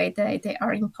Norway. They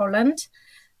are in Poland.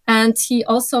 And he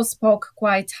also spoke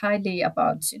quite highly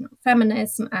about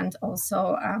feminism and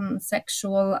also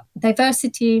sexual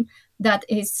diversity that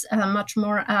is much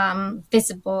more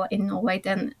visible in Norway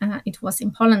than it was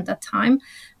in Poland at that time.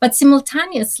 But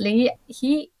simultaneously,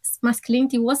 his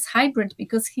masculinity was hybrid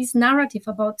because his narrative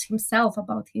about himself,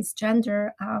 about his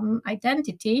gender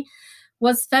identity,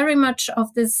 was very much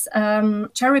of this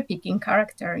cherry-picking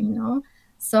character,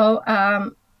 So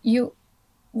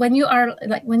when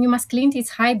your masculinity is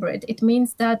hybrid, it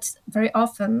means that very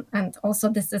often, and also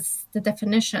this is the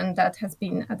definition that has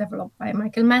been developed by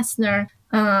Michael Messner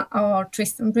or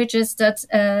Tristan Bridges, that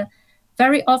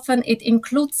very often it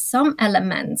includes some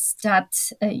elements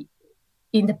that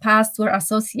in the past were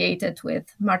associated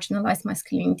with marginalized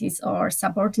masculinities or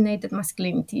subordinated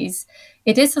masculinities.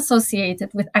 It is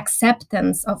associated with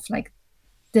acceptance of like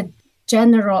the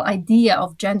general idea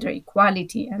of gender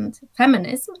equality and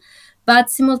feminism. But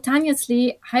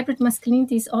simultaneously, hybrid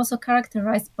masculinity is also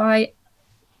characterized by,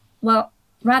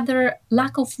 rather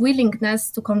lack of willingness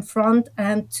to confront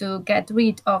and to get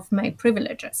rid of male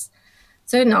privileges.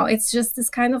 So, it's just this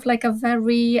kind of like a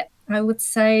very, I would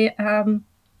say,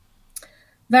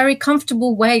 very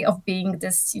comfortable way of being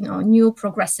this, new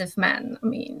progressive man. I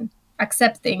mean,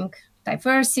 accepting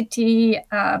diversity,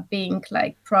 being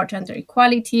like pro-gender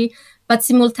equality, but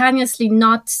simultaneously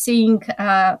not seeing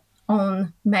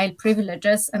on male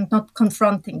privileges and not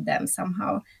confronting them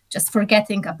somehow, just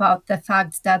forgetting about the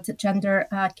fact that gender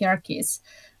hierarchies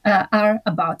are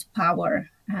about power.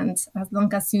 And as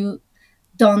long as you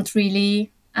don't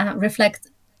really reflect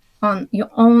on your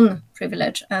own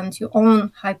privilege and your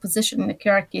own high position in the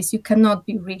hierarchies, you cannot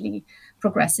be really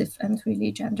progressive and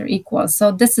really gender equal.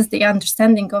 So this is the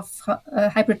understanding of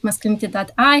hybrid masculinity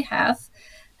that I have.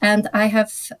 And I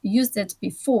have used it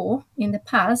before in the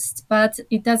past, but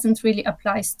it doesn't really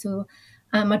apply to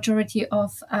a majority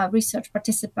of research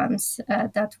participants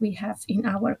that we have in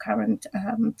our current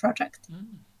project.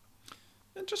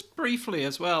 And just briefly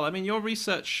as well, I mean, your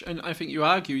research, and I think you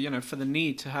argue, for the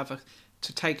need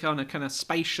to take on a kind of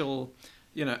spatial,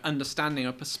 understanding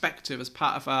or perspective as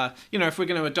part of our, if we're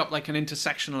going to adopt like an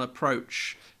intersectional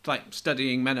approach, like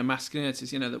studying men and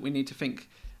masculinities, that we need to think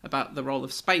about the role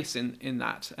of space in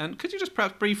that. And could you just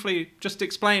perhaps briefly just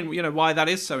explain, why that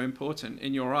is so important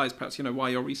in your eyes, perhaps, why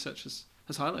your research has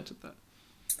highlighted that?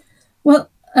 Well,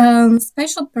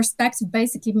 spatial perspective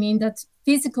basically means that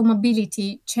physical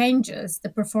mobility changes the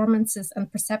performances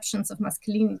and perceptions of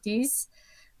masculinities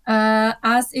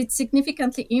as it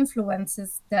significantly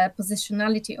influences the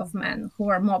positionality of men who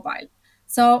are mobile.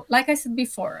 So, like I said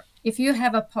before, if you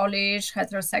have a Polish,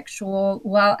 heterosexual,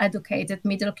 well-educated,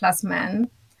 middle-class man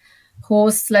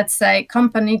whose, let's say,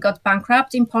 company got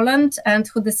bankrupt in Poland and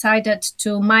who decided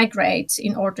to migrate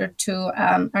in order to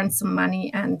earn some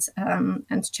money and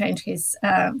change his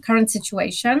current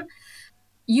situation,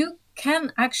 you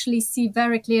can actually see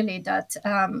very clearly that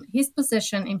his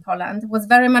position in Poland was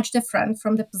very much different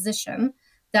from the position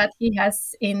that he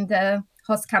has in the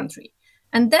host country.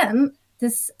 And then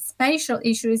this spatial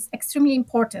issue is extremely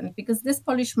important because this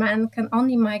Polish man can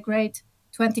only migrate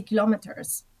 20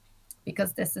 kilometers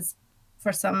because this is,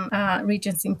 for some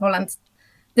regions in Poland,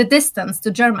 the distance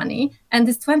to Germany. And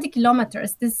this 20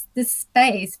 kilometers, this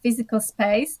space, physical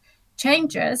space,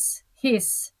 changes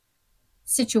his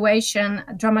situation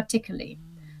dramatically.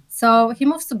 So he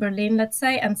moves to Berlin, let's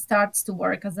say, and starts to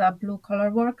work as a blue-collar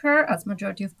worker, as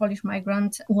majority of Polish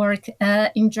migrants work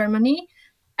in Germany.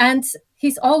 And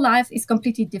his whole life is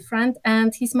completely different,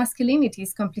 and his masculinity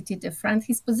is completely different.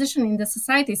 His position in the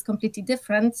society is completely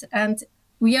different, and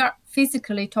we are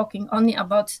physically talking only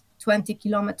about 20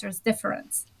 kilometers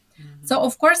difference. Mm-hmm. So,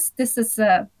 of course, this is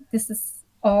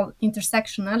all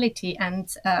intersectionality and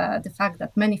the fact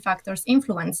that many factors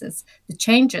influences the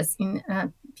changes in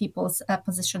people's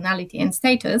positionality and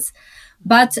status.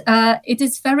 But it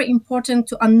is very important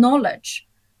to acknowledge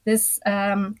this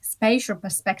spatial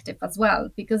perspective as well,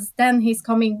 because then he's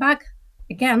coming back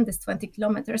again, this 20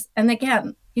 kilometers, and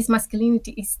again, his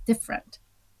masculinity is different.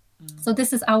 So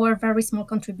this is our very small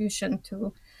contribution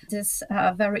to this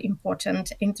very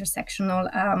important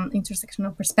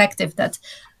intersectional perspective that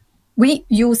we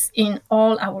use in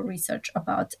all our research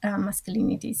about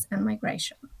masculinities and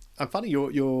migration. I'm finding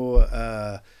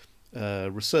your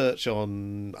research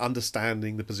on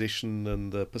understanding the position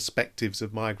and the perspectives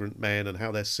of migrant men and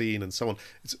how they're seen and so on.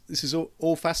 This is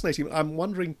all fascinating. I'm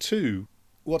wondering too,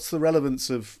 what's the relevance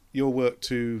of your work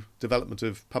to development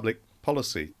of public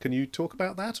policy? Can you talk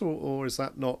about that, or is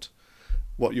that not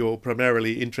what you're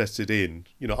primarily interested in?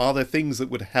 You know, are there things that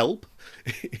would help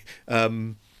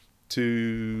to,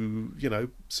 you know,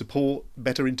 support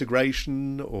better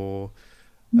integration, or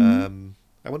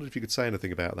I wondered if you could say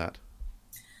anything about that.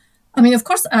 I mean, of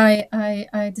course,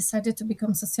 I decided to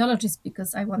become sociologist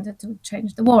because I wanted to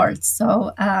change the world.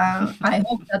 So I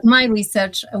hope that my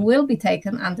research will be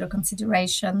taken under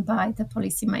consideration by the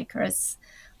policymakers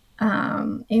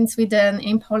in Sweden,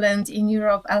 in Poland, in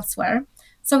Europe, elsewhere.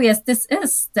 So yes, this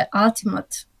is the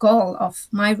ultimate goal of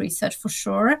my research for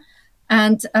sure.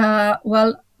 And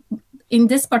well, in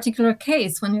this particular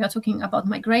case, when we are talking about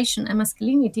migration and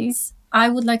masculinities, I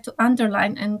would like to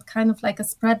underline and kind of like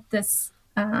spread this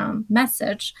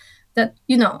message that,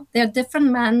 you know, there are different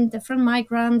men, different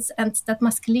migrants, and that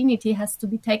masculinity has to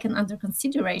be taken under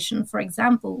consideration. For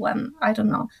example, when, I don't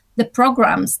know, the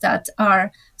programs that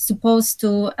are supposed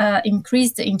to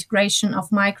increase the integration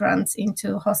of migrants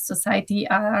into host society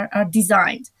are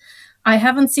designed. I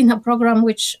haven't seen a program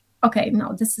which, okay,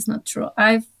 no, this is not true.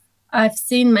 I've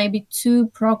seen maybe 2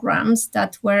 programs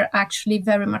that were actually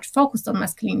very much focused on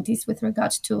masculinities with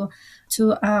regard to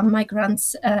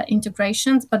migrants'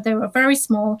 integrations, but they were very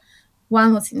small.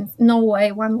 One was in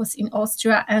Norway, one was in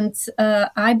Austria, and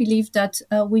I believe that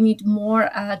we need more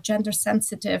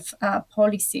gender-sensitive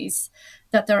policies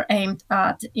that are aimed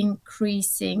at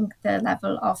increasing the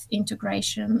level of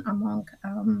integration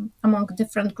among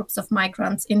different groups of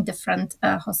migrants in different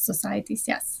host societies.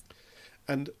 Yes.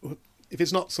 And if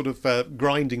it's not sort of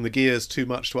grinding the gears too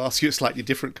much to ask you a slightly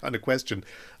different kind of question,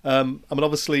 I mean,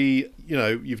 obviously, you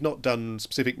know, you've not done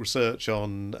specific research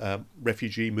on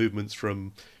refugee movements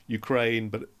from Ukraine,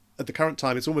 but at the current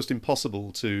time, it's almost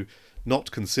impossible to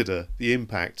not consider the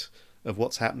impact of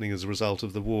what's happening as a result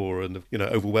of the war. And, you know,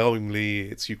 overwhelmingly,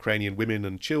 it's Ukrainian women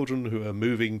and children who are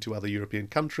moving to other European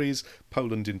countries,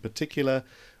 Poland in particular,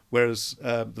 whereas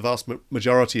the vast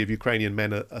majority of Ukrainian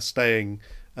men are staying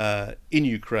in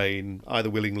Ukraine, either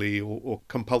willingly or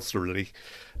compulsorily.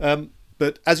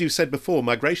 But as you said before,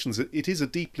 migrations, it is a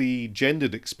deeply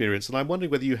gendered experience. And I'm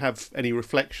wondering whether you have any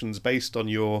reflections based on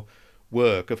your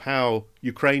work of how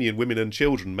Ukrainian women and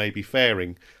children may be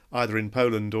faring, either in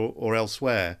Poland or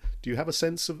elsewhere. Do you have a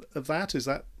sense of that? Is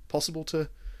that possible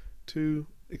to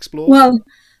explore? Well,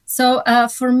 so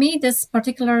for me, this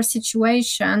particular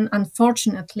situation,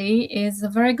 unfortunately, is a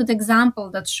very good example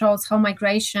that shows how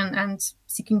migration and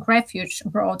seeking refuge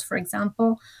abroad, for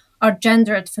example, are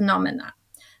gendered phenomena.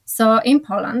 So in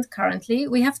Poland, currently,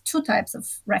 we have 2 types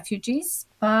of refugees,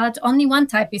 but only one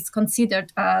type is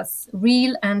considered as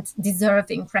real and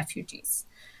deserving refugees.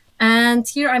 And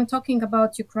here I'm talking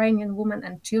about Ukrainian women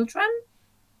and children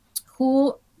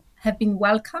who have been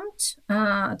welcomed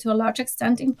to a large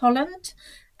extent in Poland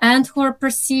and who are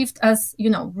perceived as, you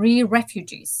know, real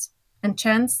refugees. And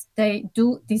hence, they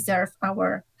do deserve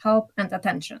our help and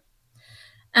attention.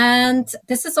 And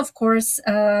this is, of course,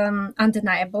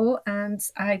 undeniable. And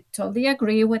I totally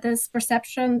agree with this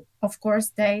perception. Of course,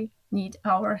 they need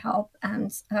our help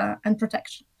and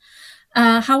protection.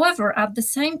 However, at the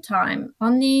same time,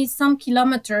 only some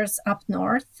kilometers up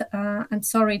north, and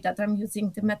sorry that I'm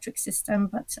using the metric system,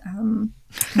 but I'm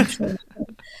sure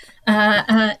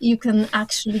you can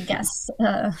actually guess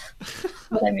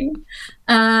what I mean.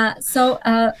 So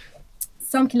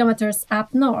some kilometers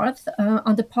up north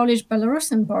on the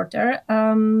Polish-Belarusian border,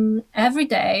 every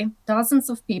day, dozens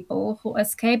of people who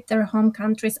escaped their home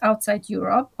countries outside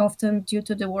Europe, often due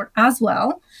to the war as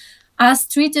well, are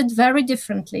treated very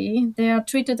differently. They are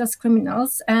treated as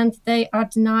criminals and they are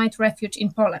denied refuge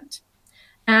in Poland.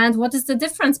 And what is the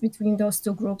difference between those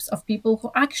 2 groups of people who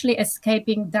are actually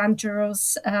escaping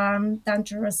dangerous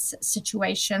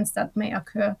situations that may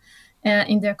occur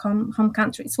in their home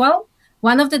countries? Well,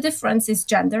 one of the differences is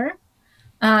gender,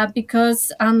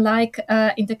 because unlike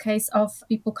in the case of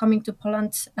people coming to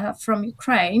Poland from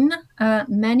Ukraine,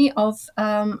 many of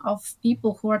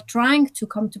people who are trying to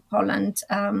come to Poland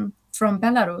from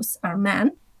Belarus are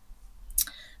men.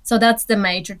 So that's the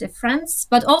major difference,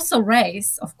 but also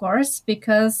race, of course,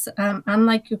 because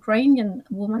unlike Ukrainian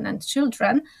women and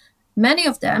children, many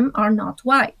of them are not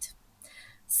white.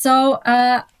 So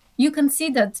you can see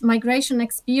that migration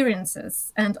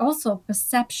experiences and also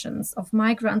perceptions of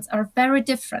migrants are very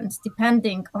different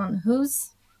depending on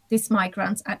whose these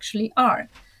migrants actually are.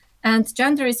 And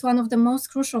gender is one of the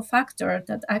most crucial factors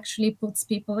that actually puts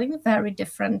people in very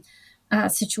different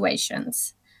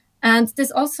situations. And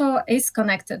this also is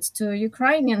connected to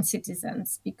Ukrainian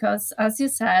citizens because, as you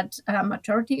said, a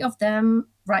majority of them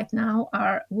right now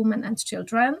are women and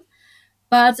children,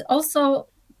 but also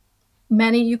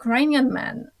many Ukrainian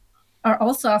men are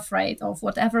also afraid of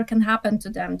whatever can happen to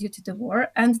them due to the war,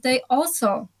 and they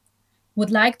also would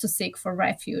like to seek for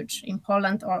refuge in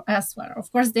Poland or elsewhere.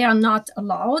 Of course, they are not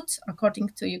allowed according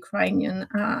to Ukrainian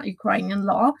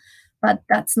law, but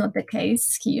that's not the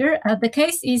case here. The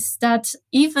case is that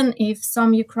even if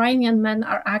some Ukrainian men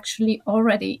are actually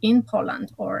already in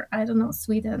Poland or, I don't know,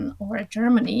 Sweden or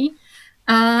Germany,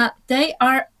 they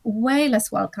are way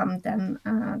less welcome than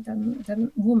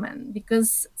women,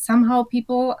 because somehow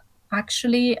people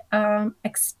actually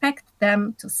expect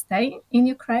them to stay in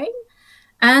Ukraine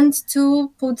and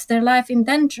to put their life in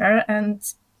danger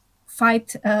and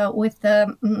fight with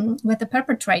the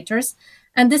perpetrators.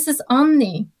 And this is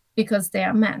only because they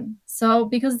are men. So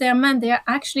because they are men, they are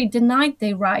actually denied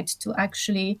their right to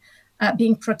actually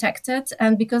being protected.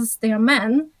 And because they are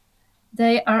men,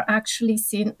 they are actually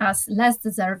seen as less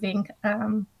deserving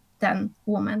than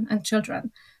women and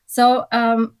children. So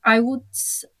I'm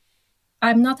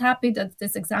not happy that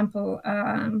this example,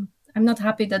 I'm not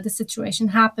happy that the situation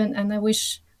happened, and I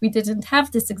wish we didn't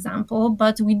have this example,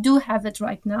 but we do have it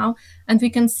right now, and we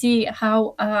can see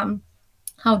how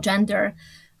gender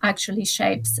actually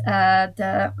shapes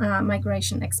the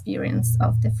migration experience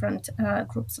of different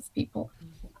groups of people.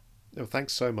 Oh,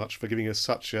 thanks so much for giving us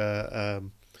such a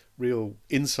real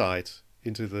insight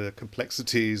into the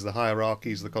complexities, the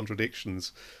hierarchies, the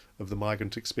contradictions of the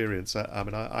migrant experience.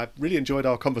 I really enjoyed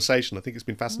our conversation. I think it's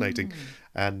been fascinating.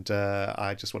 And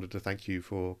I just wanted to thank you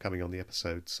for coming on the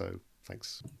episode. So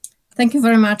thanks. Thank you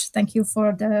very much. Thank you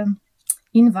for the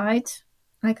invite.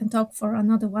 I can talk for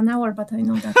another 1 hour, but I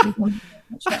know that we won't.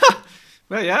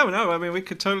 Well, yeah, no, I mean, we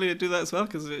could totally do that as well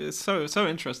because it's so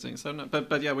interesting. So, no,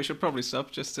 but yeah, we should probably stop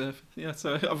just to, yeah.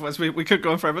 So otherwise, we could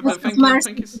go on forever. But thank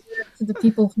you to the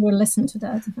people who will listen to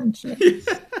that eventually.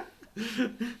 Yeah.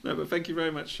 No, but thank you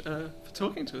very much for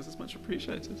talking to us. It's much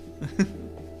appreciated.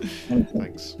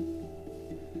 Thanks.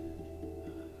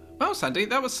 Well, Sandy,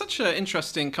 that was such an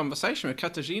interesting conversation with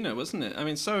Katarzyna, wasn't it? I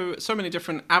mean, so many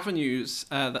different avenues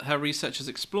that her research has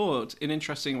explored in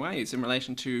interesting ways in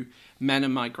relation to men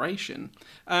and migration.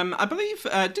 I believe,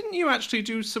 didn't you actually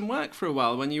do some work for a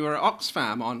while when you were at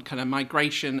Oxfam on kind of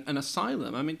migration and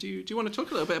asylum? I mean, do you want to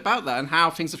talk a little bit about that and how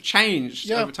things have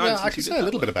changed over time? Yeah, I can say a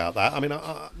little bit about that. I mean,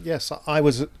 yes, I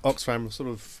was at Oxfam sort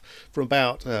of from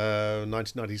about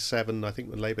 1997, I think,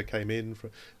 when Labour came in,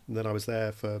 and then I was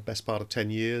there for the best part of 10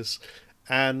 years.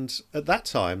 And at that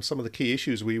time, some of the key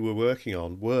issues we were working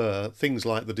on were things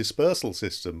like the dispersal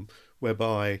system,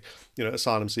 whereby,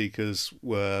 asylum seekers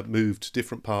were moved to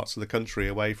different parts of the country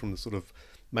away from the sort of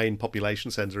main population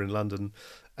centre in London,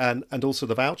 and also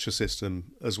the voucher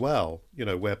system as well,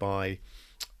 whereby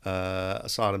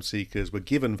asylum seekers were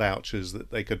given vouchers that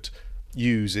they could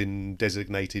use in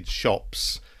designated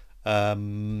shops.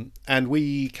 And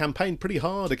we campaigned pretty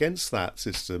hard against that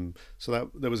system. So that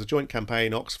there was a joint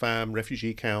campaign, Oxfam,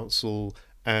 Refugee Council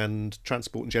and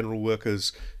Transport and General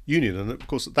Workers Union. And of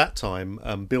course, at that time,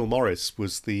 Bill Morris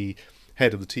was the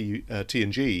head of the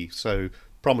T&G, so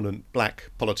prominent black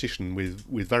politician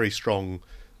with very strong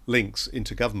links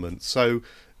into government. So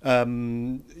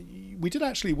we did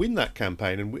actually win that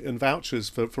campaign, and vouchers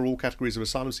for all categories of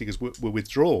asylum seekers were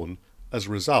withdrawn as a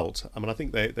result. I mean, I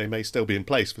think they may still be in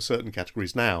place for certain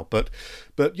categories now, but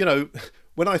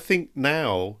when I think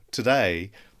now,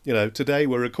 today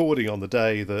we're recording on the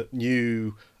day that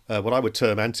new, what I would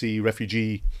term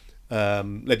anti-refugee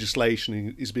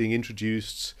legislation is being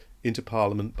introduced into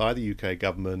Parliament by the UK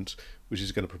government, which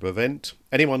is going to prevent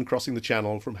anyone crossing the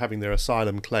Channel from having their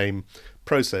asylum claim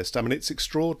processed. I mean, it's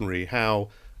extraordinary how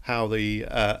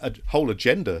the whole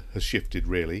agenda has shifted,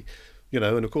 really.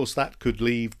 And of course that could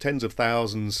leave tens of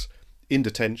thousands in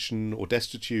detention or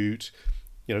destitute,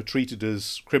 treated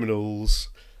as criminals.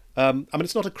 I mean,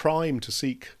 it's not a crime to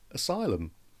seek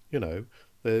asylum.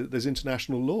 There's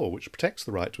international law which protects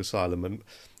the right to asylum, and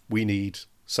we need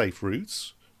safe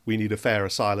routes. We need a fair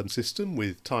asylum system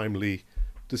with timely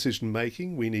decision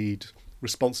making. We need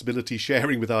responsibility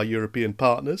sharing with our European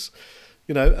partners.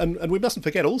 And we mustn't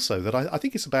forget also that I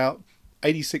think it's about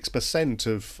 86%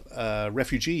 of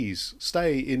refugees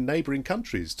stay in neighbouring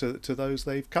countries to those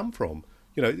they've come from.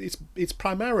 It's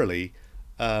primarily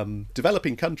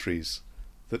developing countries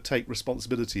that take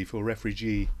responsibility for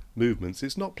refugee movements.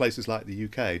 It's not places like the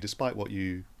UK, despite what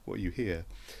you hear.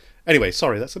 Anyway,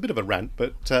 sorry, that's a bit of a rant,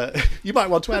 but you might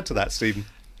want to add to that, Stephen.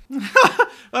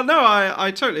 Well, no,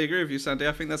 I totally agree with you, Sandy.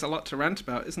 I think there's a lot to rant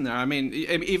about, isn't there? I mean,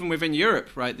 even within Europe,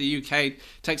 right, the UK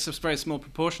takes a very small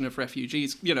proportion of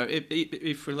refugees. You know,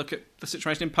 if we look at the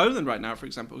situation in Poland right now, for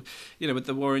example, you know, with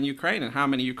the war in Ukraine and how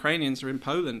many Ukrainians are in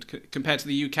Poland compared to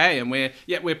the UK, and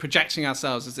we're projecting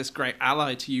ourselves as this great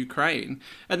ally to Ukraine.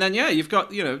 And then, you've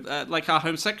got, like our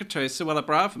Home Secretary, Suella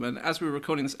Braverman, as we were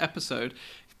recording this episode,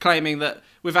 claiming that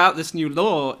without this new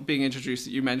law being introduced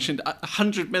that you mentioned,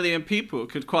 100 million people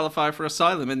could qualify for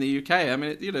asylum in the UK. I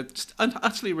mean, just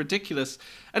utterly ridiculous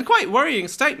and quite worrying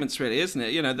statements, really, isn't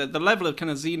it? You know, the level of kind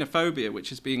of xenophobia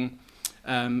which is being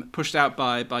pushed out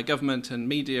by government and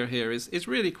media here is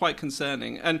really quite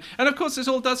concerning. And of course, this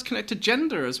all does connect to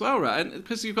gender as well, right?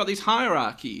 Because you've got these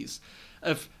hierarchies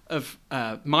of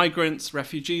migrants,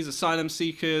 refugees, asylum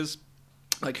seekers,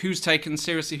 like who's taken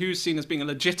seriously, who's seen as being a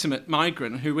legitimate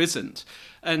migrant, who isn't.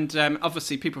 And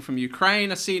obviously people from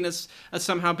Ukraine are seen as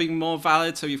somehow being more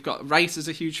valid, so you've got race as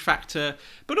a huge factor,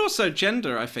 but also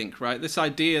gender, I think, right? This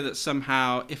idea that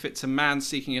somehow if it's a man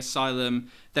seeking asylum,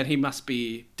 then he must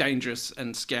be dangerous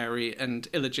and scary and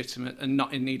illegitimate and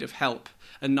not in need of help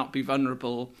and not be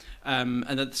vulnerable, and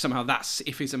that somehow that's,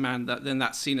 if he's a man, then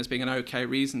that's seen as being an okay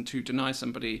reason to deny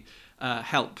somebody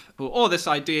help. Or this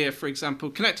idea, for example,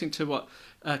 connecting to what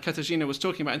Katarzyna was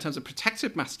talking about in terms of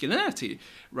protective masculinity,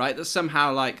 right? That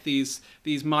somehow like these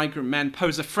migrant men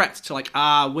pose a threat to like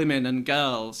our women and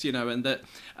girls, and that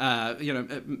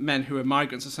men who are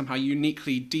migrants are somehow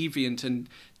uniquely deviant and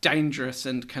dangerous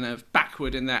and kind of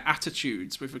backward in their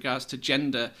attitudes with regards to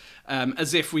gender,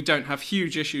 as if we don't have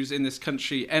huge issues in this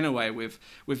country anyway with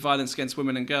violence against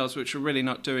women and girls, which we're really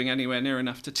not doing anywhere near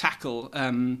enough to tackle.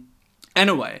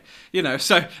 Anyway,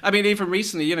 so, I mean, even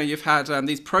recently, you've had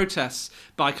these protests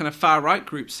by kind of far-right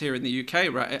groups here in the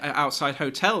UK, right, outside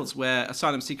hotels where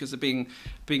asylum seekers are being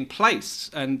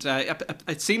placed. And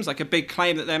it seems like a big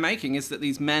claim that they're making is that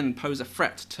these men pose a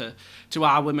threat to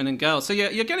our women and girls. So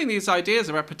you're getting these ideas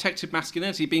about protective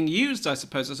masculinity being used, I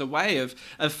suppose, as a way of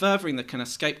furthering the kind of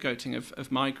scapegoating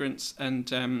of migrants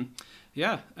and,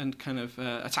 and kind of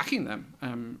attacking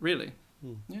them, really.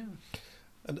 Yeah.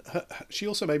 And she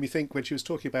also made me think when she was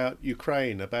talking about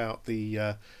Ukraine, about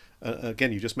the,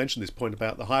 again, you just mentioned this point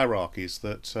about the hierarchies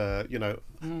that,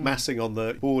 massing on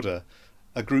the border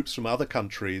are groups from other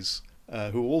countries who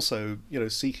are also,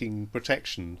 seeking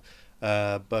protection,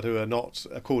 but who are not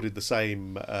accorded the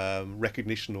same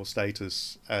recognition or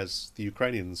status as the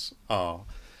Ukrainians are.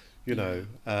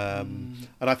 And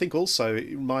I think also it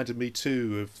reminded me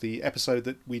too of the episode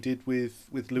that we did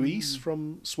with Luis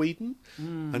from Sweden,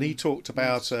 and he talked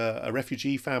about a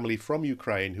refugee family from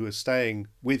Ukraine who was staying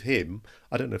with him.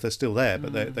 I don't know if they're still there,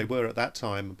 but they were at that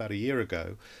time about a year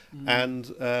ago, and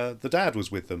the dad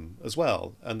was with them as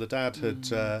well, and the dad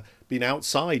had been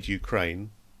outside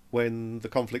Ukraine when the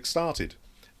conflict started,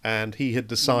 and he had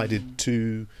decided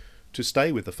to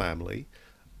stay with the family.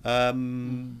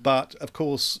 But of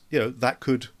course, that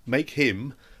could make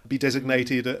him be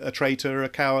designated a traitor, a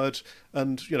coward,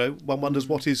 and one wonders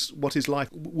what his life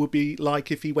would be like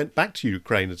if he went back to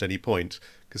Ukraine at any point,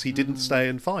 because he didn't stay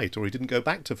and fight, or he didn't go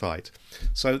back to fight.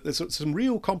 So there's some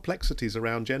real complexities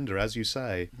around gender, as you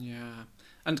say. Yeah.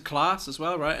 And class as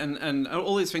well, right? And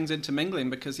all these things intermingling,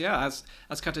 because as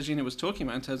Katarzyna was talking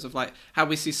about, in terms of like how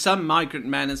we see some migrant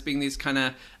men as being these kind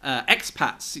of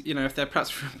expats, if they're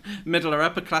perhaps from middle or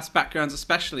upper class backgrounds,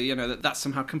 especially, that's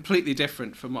somehow completely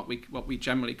different from what we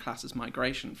generally class as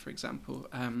migration, for example.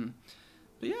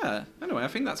 But yeah, anyway, I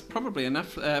think that's probably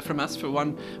enough from us for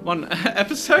one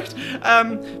episode.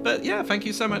 But yeah, thank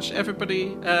you so much,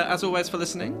 everybody, as always, for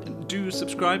listening. Do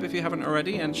subscribe if you haven't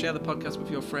already, and share the podcast with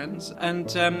your friends. And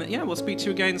we'll speak to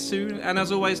you again soon. And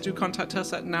as always, do contact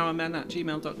us at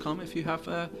nowamen@gmail.com if you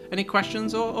have any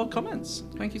questions or comments.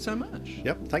 Thank you so much.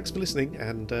 Yep, thanks for listening,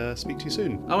 and speak to you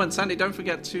soon. Oh, and Sandy, don't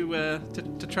forget to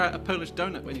try a Polish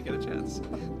donut when you get a chance.